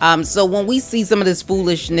 So when we see some of this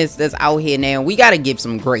foolishness that's out here now, we got to give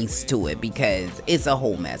some grace to it because it's a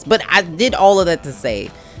whole mess. But I did all of that to say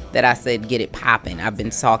that I said get it popping. I've been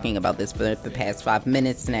talking about this for the past 5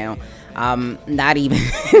 minutes now. Not even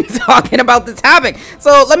talking about the topic.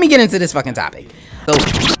 So let me get into this fucking topic. So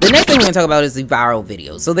the next thing we're gonna talk about is the viral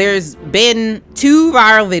videos. So there's been 2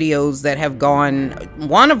 viral videos that have gone,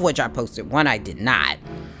 one of which I posted, one I did not.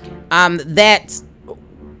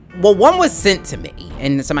 Well, one was sent to me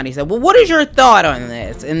and somebody said, well, what is your thought on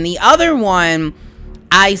this? And the other one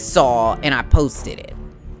I saw and I posted it.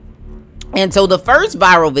 And so the first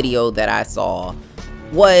viral video that I saw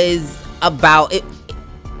was about it.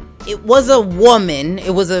 It was a woman.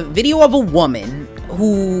 It was a video of a woman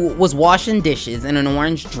who was washing dishes in an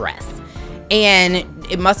orange dress. And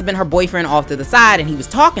it must have been her boyfriend off to the side, and he was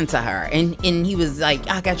talking to her. And he was like,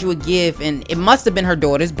 I got you a gift. And it must have been her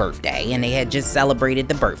daughter's birthday. And they had just celebrated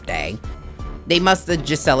the birthday. They must have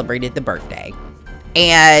just celebrated the birthday.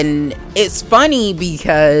 And it's funny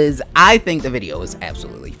because I think the video is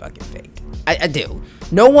absolutely fucking fake. I do.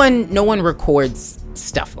 No one records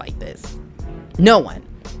stuff like this. No one.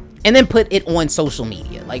 And then put it on social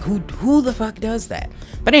media. Like, who the fuck does that?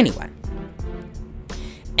 But anyway.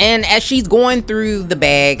 And as she's going through the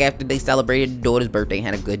bag after they celebrated the daughter's birthday and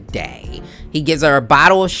had a good day, he gives her a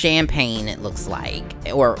bottle of champagne, it looks like.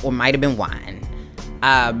 Or might have been wine.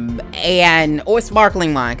 Or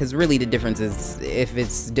sparkling wine, because really the difference is if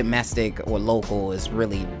it's domestic or local is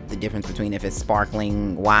really the difference between if it's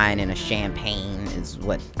sparkling wine and a champagne is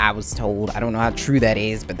what I was told. I don't know how true that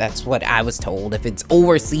is, but that's what I was told. If it's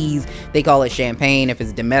overseas, they call it champagne. If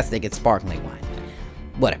it's domestic, it's sparkling wine.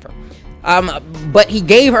 Whatever. But he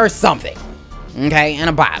gave her something, okay, in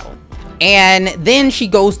a bottle. And then she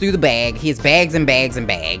goes through the bag, his bags and bags and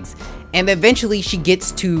bags. And eventually she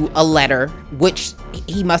gets to a letter, which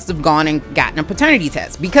he must have gone and gotten a paternity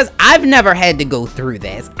test. Because I've never had to go through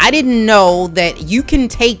this. I didn't know that you can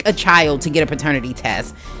take a child to get a paternity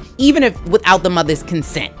test, even if without the mother's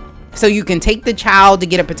consent. So you can take the child to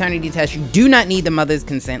get a paternity test. You do not need the mother's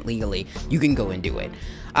consent legally. You can go and do it.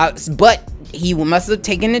 But he must have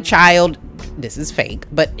taken the child. This is fake.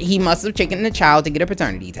 But he must have taken the child to get a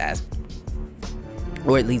paternity test.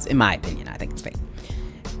 Or at least in my opinion, I think it's fake.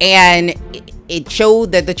 And it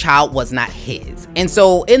showed that the child was not his. And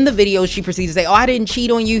so in the video, she proceeds to say, oh, I didn't cheat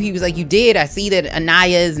on you. He was like, you did. I see that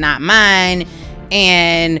Anaya is not mine.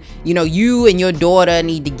 And, you know, you and your daughter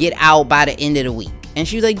need to get out by the end of the week. And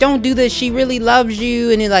she was like, don't do this. She really loves you.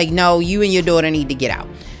 And he's like, no, you and your daughter need to get out.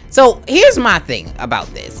 So here's my thing about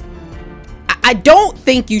this. I don't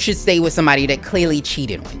think you should stay with somebody that clearly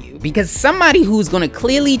cheated on you, because somebody who's going to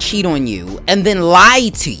clearly cheat on you and then lie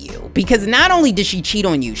to you, because not only did she cheat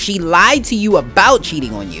on you, she lied to you about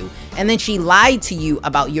cheating on you, and then she lied to you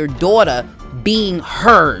about your daughter being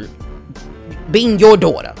your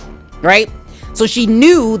daughter, right? So she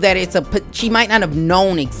knew that she might not have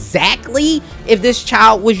known exactly if this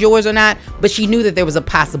child was yours or not, but she knew that there was a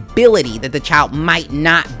possibility that the child might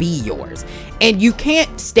not be yours. And you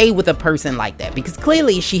can't stay with a person like that, because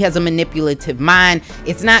clearly she has a manipulative mind.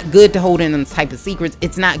 It's not good to hold in those type of secrets.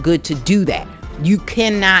 It's not good to do that. You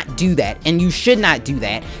cannot do that, and you should not do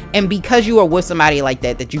that. And because you are with somebody like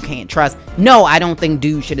that you can't trust, no, I don't think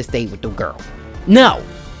dude should have stayed with the girl. No.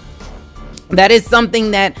 That is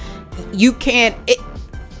something that you can't.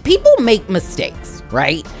 People make mistakes,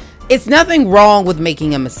 right? It's nothing wrong with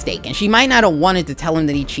making a mistake, and she might not have wanted to tell him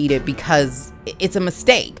that he cheated because it's a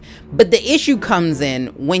mistake. But the issue comes in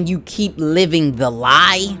when you keep living the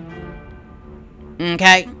lie.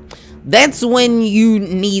 Okay? That's when you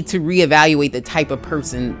need to reevaluate the type of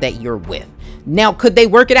person that you're with. Now, could they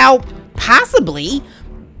work it out? Possibly.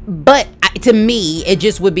 But to me, it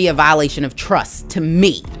just would be a violation of trust to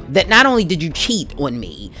me, that not only did you cheat on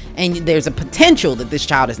me and there's a potential that this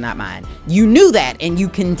child is not mine, you knew that and you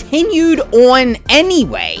continued on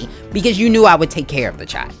anyway because you knew I would take care of the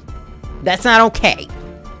child. That's not okay.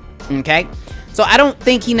 Okay? So I don't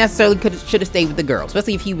think he necessarily should have stayed with the girl,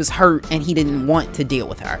 especially if he was hurt and he didn't want to deal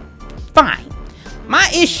with her. Fine. My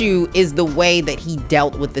issue is the way that he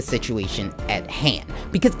dealt with the situation at hand,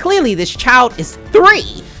 because clearly this child is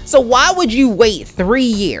 3. So why would you wait 3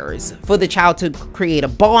 years for the child to create a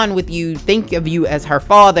bond with you, think of you as her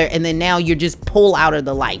father, and then now you're just pulled out of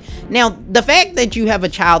the life? Now, the fact that you have a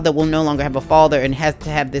child that will no longer have a father and has to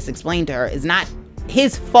have this explained to her is not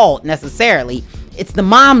his fault necessarily. It's the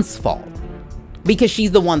mom's fault, because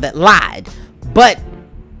she's the one that lied. But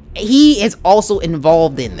he is also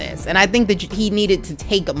involved in this. And I think that he needed to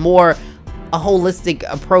take a holistic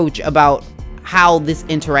approach about how this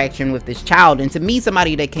interaction with this child. And to me,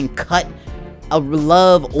 somebody that can cut a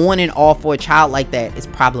love on and off for a child like that is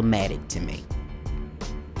problematic to me.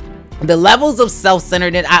 The levels of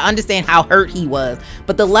self-centeredness, I understand how hurt he was,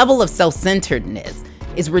 but the level of self-centeredness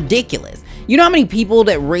is ridiculous. You know how many people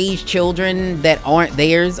that raise children that aren't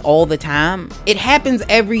theirs all the time? It happens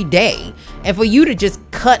every day. And for you to just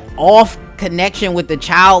cut off connection with the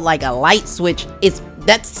child like a light switch,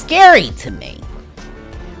 that's scary to me.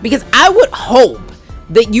 Because I would hope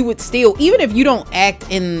that you would still, even if you don't act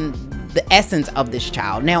in the essence of this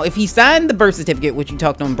child. Now, if he signed the birth certificate, which you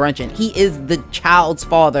talked on Bruncheon, he is the child's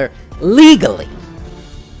father legally.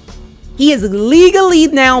 He is legally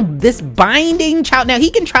now this binding child. Now,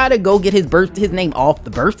 he can try to go get his name off the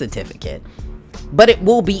birth certificate, but it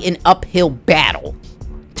will be an uphill battle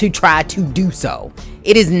to try to do so.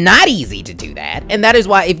 It is not easy to do that. And that is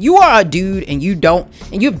why if you are a dude and you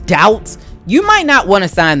have doubts, you might not want to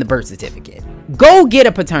sign the birth certificate. Go get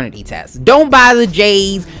a paternity test. Don't buy the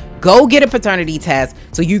J's. Go get a paternity test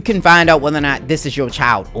so you can find out whether or not this is your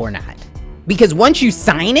child or not. Because once you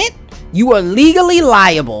sign it, you are legally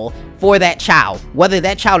liable for that child, whether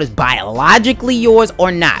that child is biologically yours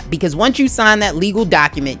or not. Because once you sign that legal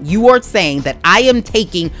document, you are saying that I am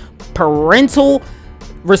taking parental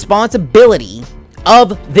responsibility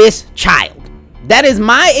of this child. That is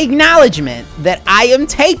my acknowledgement that I am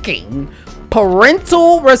taking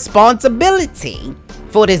parental responsibility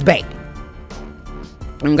for this baby.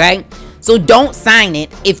 Okay, so don't sign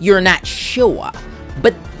it if you're not sure,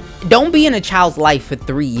 but don't be in a child's life for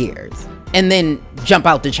 3 years and then jump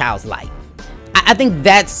out the child's life. I think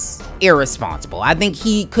that's irresponsible. I think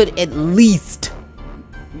he could at least,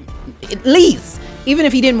 even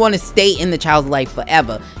if he didn't want to stay in the child's life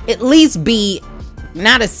forever, at least be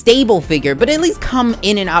not a stable figure, but at least come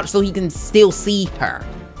in and out so he can still see her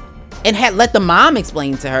and let the mom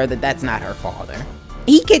explain to her that that's not her father.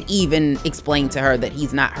 He could even explain to her that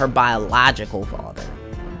he's not her biological father,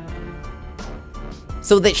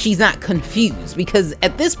 so that she's not confused. Because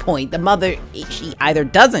at this point, the mother, she either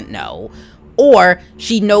doesn't know or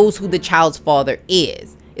she knows who the child's father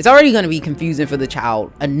is. It's already going to be confusing for the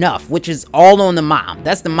child enough, which is all on the mom.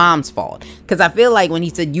 That's the mom's fault. Because I feel like when he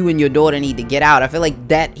said you and your daughter need to get out, I feel like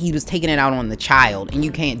that he was taking it out on the child, and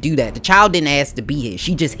you can't do that. The child didn't ask to be here.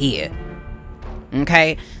 She just here.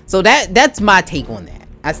 Okay, so that's my take on that.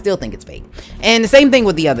 I still think it's fake. And the same thing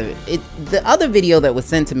with the other video that was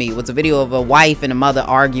sent to me was a video of a wife and a mother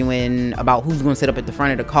arguing about who's going to sit up at the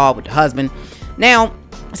front of the car with the husband. Now,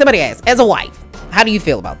 somebody asked, as a wife, how do you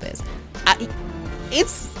feel about this?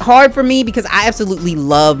 It's hard for me because I absolutely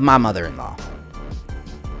love my mother-in-law.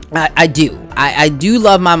 I do. I do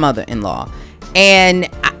love my mother-in-law. And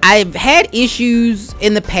I've had issues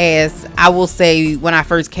in the past, I will say, when I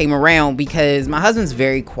first came around, because my husband's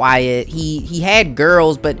very quiet. He had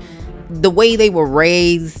girls, but the way they were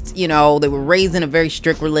raised, they were raised in a very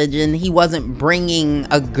strict religion. He wasn't bringing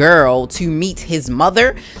a girl to meet his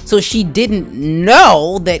mother, so she didn't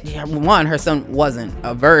know that, one, her son wasn't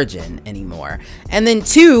a virgin anymore, and then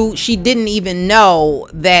two, she didn't even know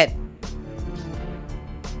that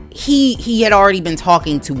he had already been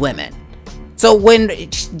talking to women. So when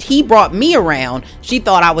he brought me around, she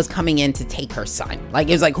thought I was coming in to take her son. Like,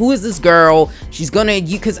 it was like, who is this girl? She's gonna,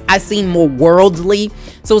 because I seem more worldly.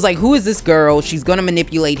 So it was like, who is this girl? She's gonna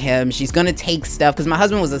manipulate him. She's gonna take stuff. Because my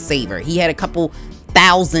husband was a saver. He had a couple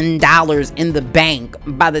 $1,000 in the bank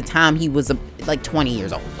by the time he was like 20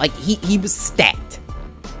 years old. Like, he was stacked.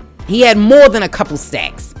 He had more than a couple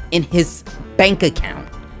stacks in his bank account.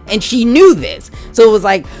 And she knew this. So it was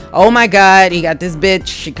like, oh my God, he got this bitch.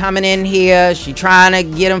 She coming in here. She trying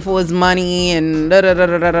to get him for his money and da da da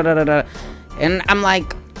da da da da. And I'm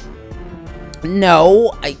like,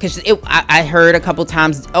 no, because I heard a couple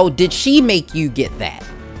times, oh, did she make you get that?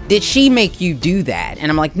 Did she make you do that?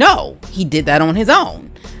 And I'm like, no, he did that on his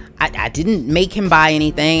own. I didn't make him buy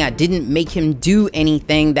anything. I didn't make him do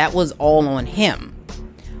anything. That was all on him.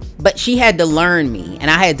 But she had to learn me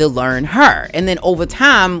and I had to learn her. And then over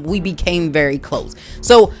time, we became very close.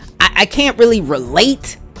 So I can't really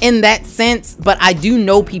relate in that sense, but I do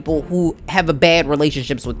know people who have a bad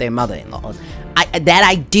relationships with their mother-in-laws. That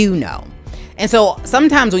I do know. And so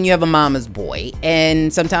sometimes when you have a mama's boy,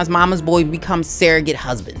 and sometimes mama's boy becomes surrogate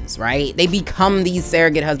husbands, right? They become these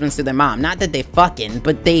surrogate husbands to their mom. Not that they're fucking,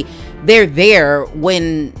 but they're there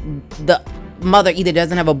when the mother either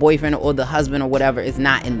doesn't have a boyfriend or the husband or whatever is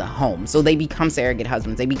not in the home. So they become surrogate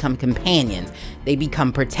husbands. They become companions. They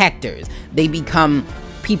become protectors. They become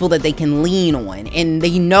people that they can lean on. And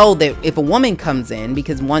they know that if a woman comes in,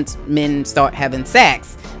 because once men start having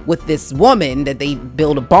sex with this woman that they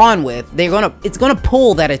build a bond with, it's gonna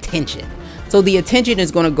pull that attention. So the attention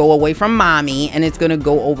is gonna go away from mommy and it's gonna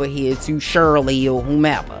go over here to Shirley or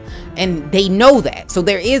whomever. And they know that. So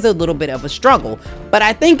there is a little bit of a struggle. But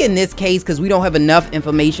I think in this case, because we don't have enough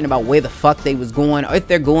information about where the fuck they was going, or if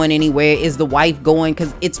they're going anywhere, is the wife going?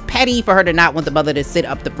 Because it's petty for her to not want the mother to sit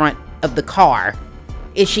up the front of the car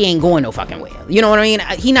if she ain't going no fucking well. You know what I mean?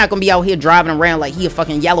 He not gonna be out here driving around like he a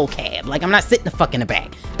fucking yellow cab. Like, I'm not sitting the fuck in the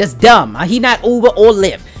back. That's dumb. He not Uber or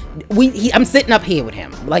Lyft. I'm sitting up here with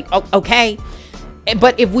him. Like, okay.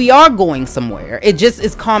 But if we are going somewhere, it just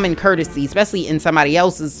is common courtesy, especially in somebody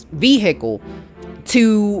else's vehicle,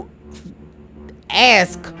 to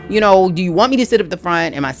ask, do you want me to sit up the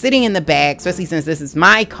front? Am I sitting in the back? Especially since this is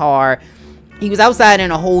my car. He was outside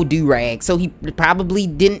in a whole do-rag, so he probably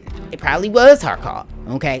didn't, it probably was her car,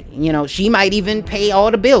 okay? She might even pay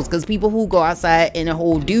all the bills, because people who go outside in a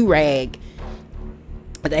whole do-rag,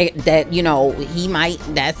 he might,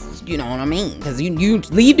 that's, you know what I mean? Because you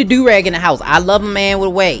leave the do-rag in the house. I love a man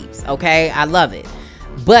with waves, okay? I love it.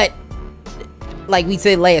 But, like we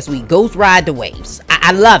said last week, ghost ride the waves.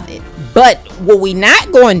 I love it. But what we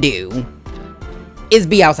not going to do is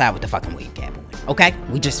be outside with the fucking wave cap on, okay?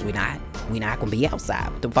 We're not going to be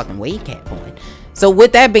outside with the fucking wave cap on. So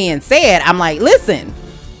with that being said, I'm like, listen,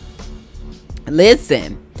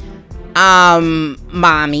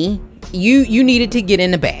 mommy, you needed to get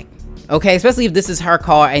in the back, okay? Especially if this is her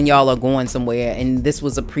car and y'all are going somewhere and this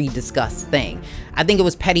was a pre-discussed thing. I think it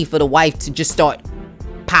was petty for the wife to just start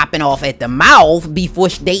popping off at the mouth before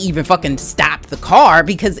they even fucking stop the car.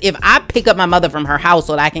 Because if I pick up my mother from her house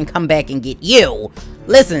so that I can come back and get you,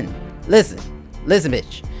 listen,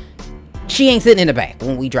 bitch. She ain't sitting in the back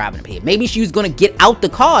when we driving up here. Maybe she was gonna get out the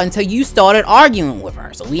car until you started arguing with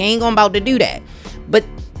her. So we ain't gonna about to do that. But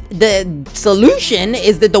the solution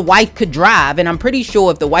is that the wife could drive, and I'm pretty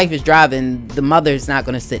sure if the wife is driving, the mother's not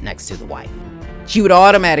going to sit next to the wife. She would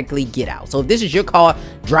automatically get out. So if this is your car,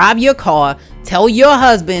 drive your car, tell your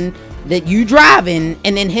husband that you driving,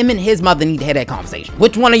 and then him and his mother need to have that conversation.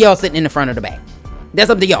 Which one of y'all sitting in the front of the back? That's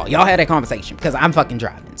up to y'all. Y'all had that conversation, because I'm fucking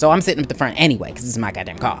driving. So I'm sitting at the front anyway, because this is my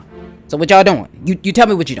goddamn car. So what y'all doing? You tell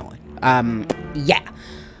me what you're doing. Yeah.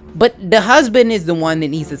 But the husband is the one that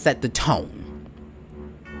needs to set the tone.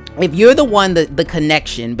 If you're the one, the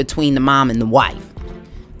connection between the mom and the wife,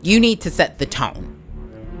 you need to set the tone.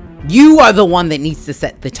 You are the one that needs to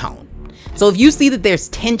set the tone. So if you see that there's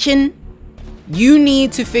tension, you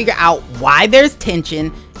need to figure out why there's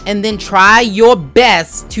tension and then try your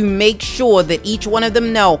best to make sure that each one of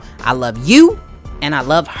them know, I love you and I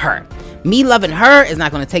love her. Me loving her is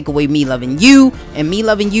not going to take away me loving you, and me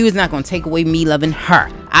loving you is not going to take away me loving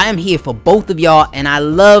her. I am here for both of y'all, and I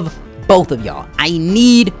love both of y'all. I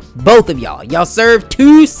need both of y'all. Y'all serve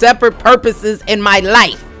two separate purposes in my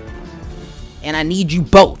life, and I need you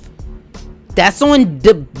both. That's on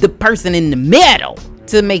the person in the middle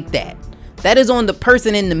to make that. That is on the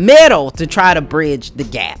person in the middle to try to bridge the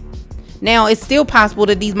gap. Now, it's still possible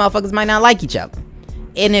that these motherfuckers might not like each other.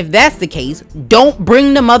 And if that's the case, don't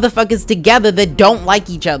bring the motherfuckers together that don't like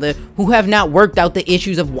each other, who have not worked out the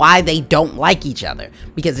issues of why they don't like each other.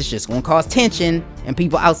 Because it's just going to cause tension and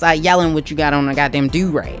people outside yelling what you got on a goddamn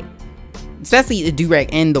do-rag. Especially the do-rag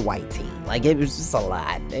and the white tee. Like, it was just a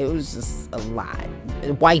lot. It was just a lot.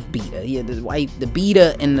 The wife beater. Yeah, the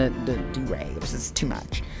beater and the do-rag. It was just too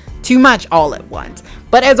much. Too much all at once.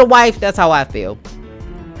 But as a wife, that's how I feel.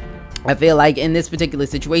 I feel like in this particular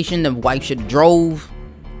situation, the wife should have drove.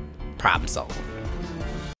 Problem solved.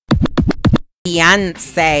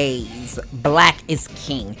 Beyonce's Black is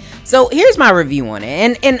King. So here's my review on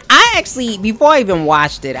it. And I actually, before I even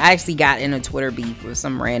watched it, I actually got in a Twitter beef with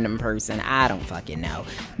some random person. I don't fucking know.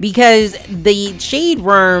 Because the Shade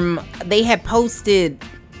Room, they had posted,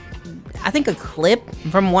 I think, a clip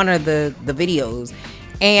from one of the videos.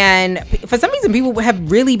 And for some reason, people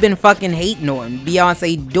have really been fucking hating on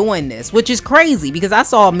Beyonce doing this, which is crazy because I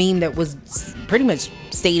saw a meme that was pretty much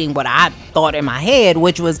stating what I thought in my head,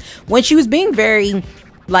 which was when she was being very,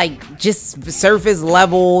 like, just surface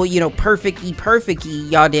level, you know,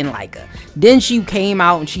 perfecty, y'all didn't like her. Then she came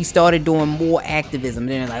out and she started doing more activism.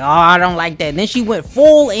 Then like, oh, I don't like that. And then she went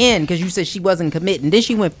full in because you said she wasn't committing. Then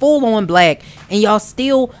she went full on black and y'all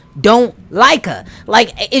still don't like her.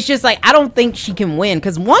 Like, it's just like, I don't think she can win,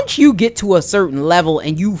 because once you get to a certain level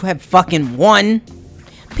and you have fucking won,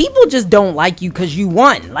 people just don't like you because you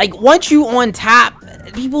won. Like, once you on top,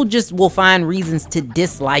 people just will find reasons to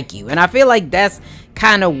dislike you. And I feel like that's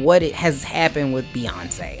kind of what it has happened with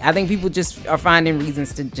Beyonce. I think people just are finding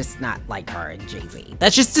reasons to just not like her and Jay-Z.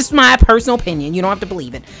 That's just my personal opinion. You don't have to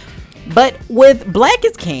believe it. But with Black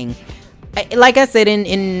is King, like I said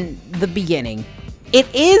in the beginning, it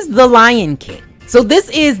is The Lion King. So this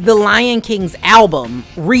is The Lion King's album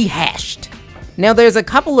rehashed. Now, there's a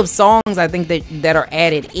couple of songs I think that are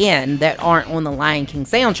added in that aren't on the Lion King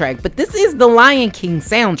soundtrack, but this is the Lion King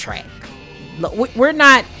soundtrack. We're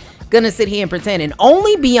not gonna sit here and pretend, and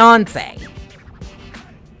only Beyonce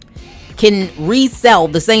can resell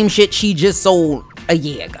the same shit she just sold a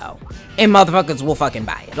year ago, and motherfuckers will fucking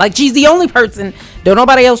buy it. Like, she's the only person. Don't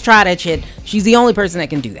nobody else try that shit. She's the only person that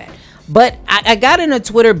can do that. But I got in a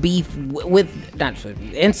Twitter beef with, not Twitter,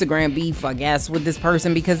 Instagram beef, I guess, with this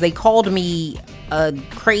person because they called me a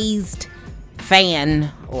crazed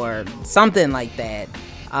fan or something like that.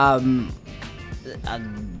 An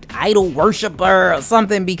idol worshiper or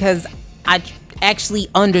something, because I actually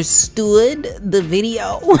understood the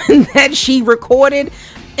video that she recorded.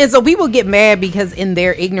 And so people get mad because in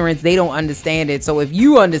their ignorance, they don't understand it. So if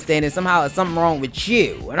you understand it, somehow it's something wrong with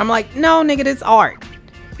you. And I'm like, no, nigga, this art.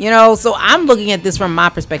 You know, so I'm looking at this from my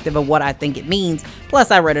perspective of what I think it means. Plus,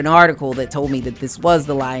 I read an article that told me that this was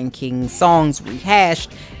the Lion King songs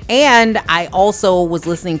rehashed. And I also was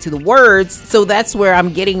listening to the words. So that's where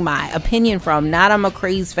I'm getting my opinion from. Not I'm a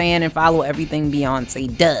crazy fan and follow everything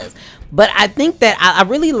Beyonce does. But I think that I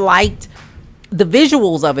really liked the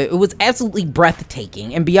visuals of it. It was absolutely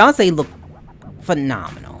breathtaking. And Beyonce looked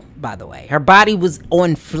phenomenal, by the way. Her body was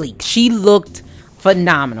on fleek. She looked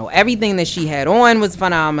phenomenal. Everything that she had on was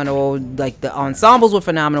phenomenal. Like, the ensembles were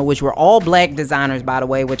phenomenal, which were all black designers, by the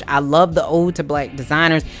way, which I love the ode to black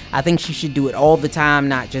designers. I think she should do it all the time,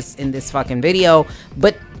 not just in this fucking video.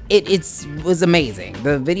 But it was amazing.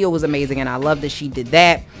 The video was amazing, and I love that she did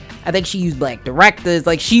that. I think she used black directors.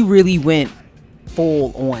 Like, she really went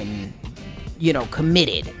full on, you know,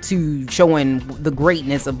 committed to showing the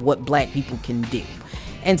greatness of what black people can do.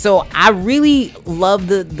 And so I really love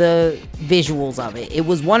the visuals of it. It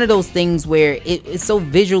was one of those things where it's so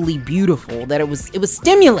visually beautiful that it was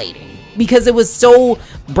stimulating because it was so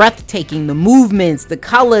breathtaking. The movements, the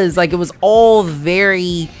colors, like, it was all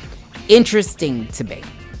very interesting to me.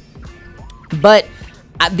 But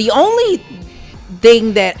the only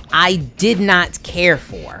thing that I did not care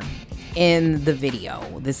for in the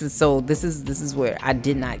video, this is where I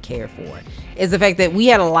did not care for, is the fact that we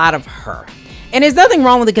had a lot of her. And there's nothing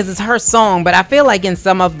wrong with it because it's her song, but I feel like in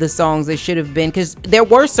some of the songs it should have been, because there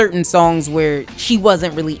were certain songs where she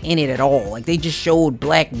wasn't really in it at all. Like, they just showed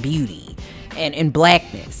black beauty and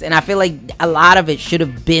blackness. And I feel like a lot of it should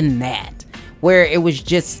have been that, where it was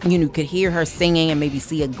just, you know, could hear her singing and maybe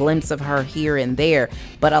see a glimpse of her here and there.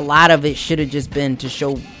 But a lot of it should have just been to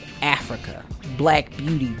show Africa, black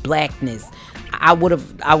beauty, blackness. I would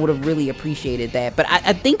have really appreciated that. But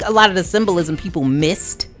I think a lot of the symbolism people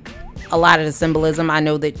missed. A lot of the symbolism. I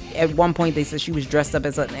know that at one point they said she was dressed up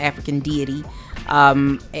as an African deity.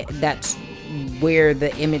 That's where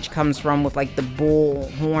the image comes from, with like the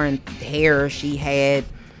bullhorn hair she had.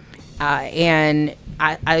 And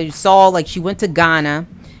I saw, like, she went to Ghana,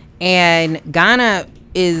 and Ghana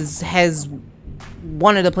has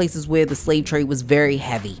one of the places where the slave trade was very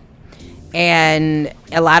heavy. And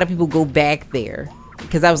a lot of people go back there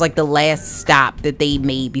because that was like the last stop that they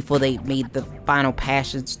made before they made the final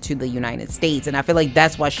passage to the United States. And I feel like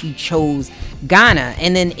that's why she chose Ghana.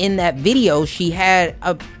 And then in that video, she had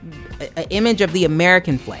a image of the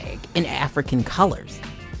American flag in African colors.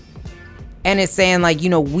 And it's saying, like, you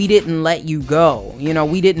know, we didn't let you go. You know,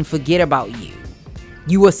 we didn't forget about you.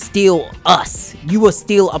 You are still us. You are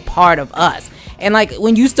still a part of us. And like,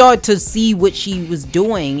 when you start to see what she was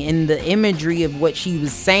doing and the imagery of what she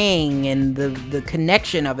was saying and the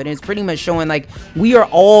connection of it, it's pretty much showing like we are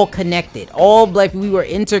all connected. All black, we were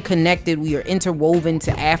interconnected. We are interwoven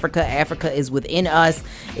to Africa. Africa is within us.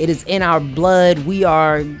 It is in our blood. We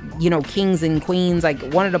are, you know, kings and queens. Like,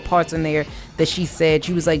 one of the parts in there that she said,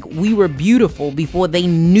 she was like, we were beautiful before they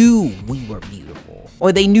knew we were beautiful,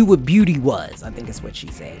 or they knew what beauty was, I think is what she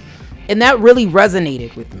said. And that really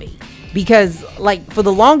resonated with me. Because, like, for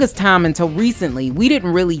the longest time until recently, we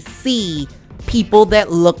didn't really see people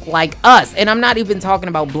that look like us. And I'm not even talking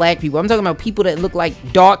about black people. I'm talking about people that look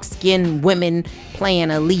like dark-skinned women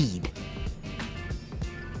playing a lead.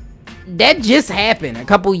 That just happened a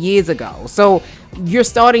couple years ago. So you're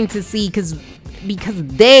starting to see, because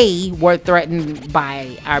they were threatened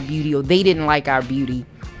by our beauty, or they didn't like our beauty,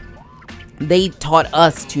 they taught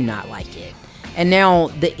us to not like it. And now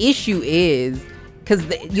the issue is because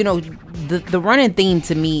the running theme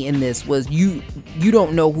to me in this was you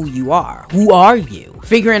don't know who you are. Who are you?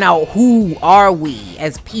 Figuring out who are we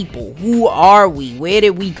as people? Who are we? Where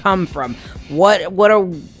did we come from?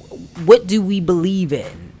 What do we believe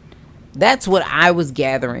in? That's what I was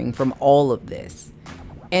gathering from all of this.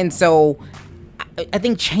 And so I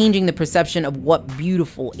think changing the perception of what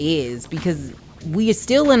beautiful is, because we are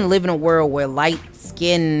still live in a world where light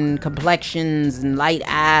skin complexions and light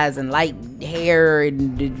eyes and light hair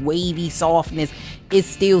and wavy softness is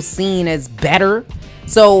still seen as better.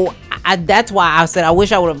 So that's why I said I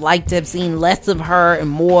wish I would have liked to have seen less of her and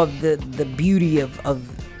more of the beauty of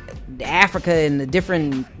Africa and the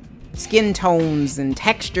different skin tones and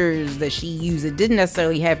textures that she used. It didn't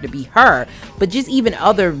necessarily have to be her, but just even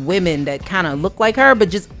other women that kind of look like her, but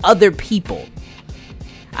just other people.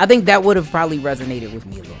 I think that would have probably resonated with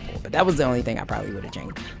me a little more, but that was the only thing I probably would have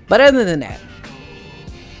changed. But other than that,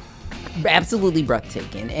 absolutely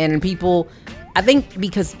breathtaking. And people, I think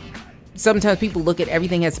because sometimes people look at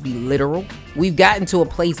everything has to be literal. We've gotten to a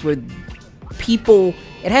place where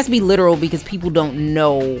it has to be literal because people don't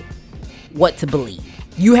know what to believe.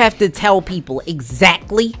 You have to tell people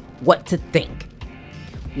exactly what to think.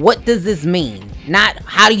 What does this mean? Not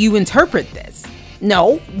how do you interpret this?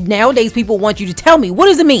 No, nowadays people want you to tell me, what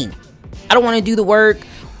does it mean? I don't want to do the work,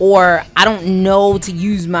 or I don't know to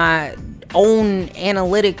use my own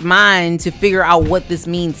analytic mind to figure out what this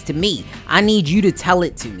means to me. I need you to tell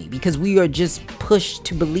it to me, because we are just pushed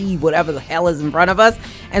to believe whatever the hell is in front of us.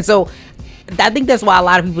 And so I think that's why a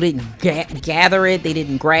lot of people didn't gather it. They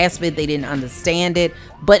didn't grasp it. They didn't understand it.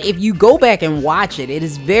 But if you go back and watch it, it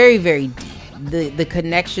is very, very deep. The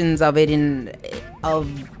connections of it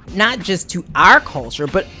of not just to our culture,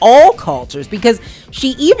 but all cultures, because she,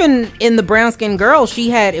 even in the brown skinned girl,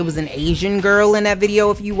 it was an Asian girl in that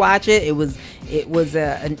video. If you watch it, it was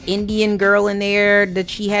an Indian girl in there that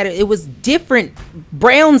she had. It was different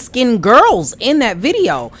brown skinned girls in that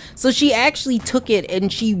video. So she actually took it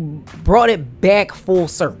and she brought it back full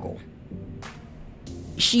circle.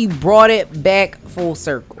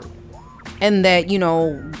 And that,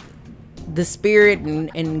 the spirit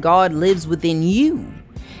and God lives within you.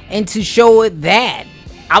 And to show it that,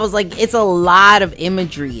 I was like, it's a lot of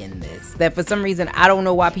imagery in this that for some reason, I don't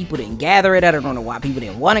know why people didn't gather it. I don't know why people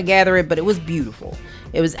didn't want to gather it, but it was beautiful.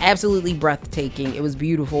 It was absolutely breathtaking. It was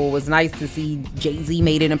beautiful. It was nice to see Jay-Z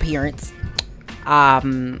made an appearance.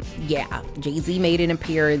 Jay-Z made an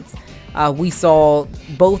appearance. We saw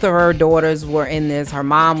both of her daughters were in this. Her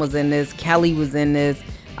mom was in this. Kelly was in this.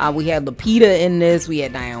 We had Lupita in this. We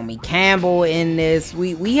had Naomi Campbell in this.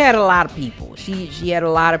 We had a lot of people. She had a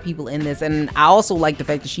lot of people in this. And I also like the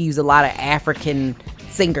fact that she used a lot of African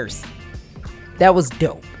singers. That was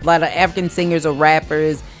dope. A lot of African singers or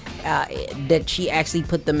rappers that she actually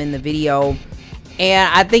put them in the video. And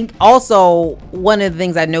I think also one of the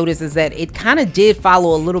things I noticed is that it kind of did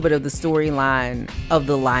follow a little bit of the storyline of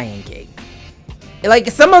The Lion King. Like,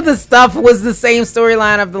 some of the stuff was the same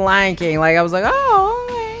storyline of The Lion King. Like, I was like,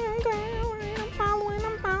 oh, okay, I'm following.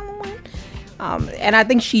 And I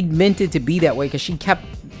think she meant it to be that way because she kept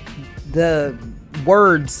the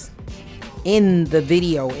words in the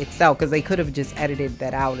video itself, because they could have just edited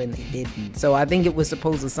that out and they didn't. So I think it was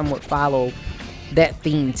supposed to somewhat follow that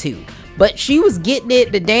theme too. But she was getting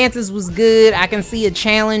it. The dances was good. I can see a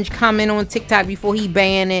challenge coming on TikTok before he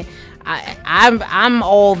banned it. I'm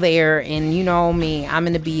all there, and you know me, I'm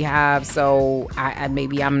in the Beehive, so I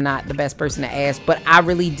maybe I'm not the best person to ask, but I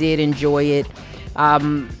really did enjoy it.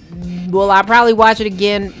 Will I probably watch it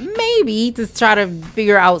again? Maybe, to try to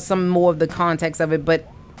figure out some more of the context of it, but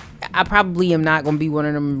I probably am not going to be one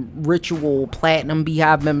of them ritual platinum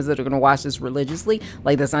Beehive members that are going to watch this religiously.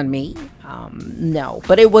 Like, that's not me. No,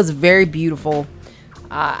 but it was very beautiful.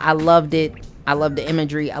 I loved it. I love the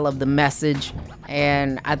imagery. I love the message.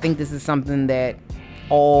 And I think this is something that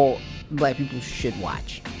all black people should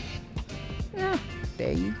watch. Yeah,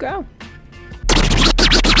 there you go.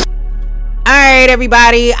 All right,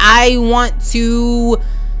 everybody. I want to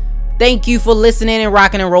thank you for listening and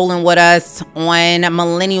rocking and rolling with us on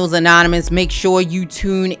Millennials Anonymous. Make sure you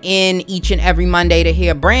tune in each and every Monday to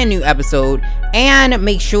hear a brand new episode. And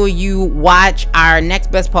make sure you watch our Next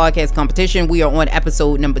Best Podcast competition. We are on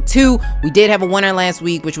episode number 2. We did have a winner last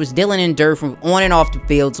week, which was Dylan and Durr from On and Off the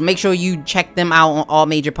Field. So make sure you check them out on all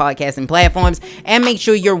major podcasting platforms. And make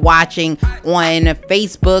sure you're watching on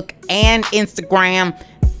Facebook and Instagram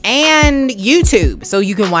and YouTube, so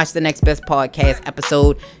you can watch the Next Best Podcast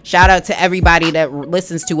episode. Shout out to everybody that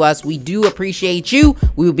listens to us. We do appreciate you.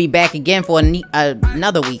 We will be back again for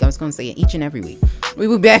another week. I was going to say each and every week. We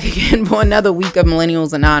will be back again for another week of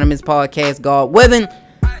Millennials Anonymous podcast, God willing.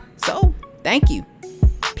 So, thank you.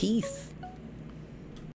 Peace.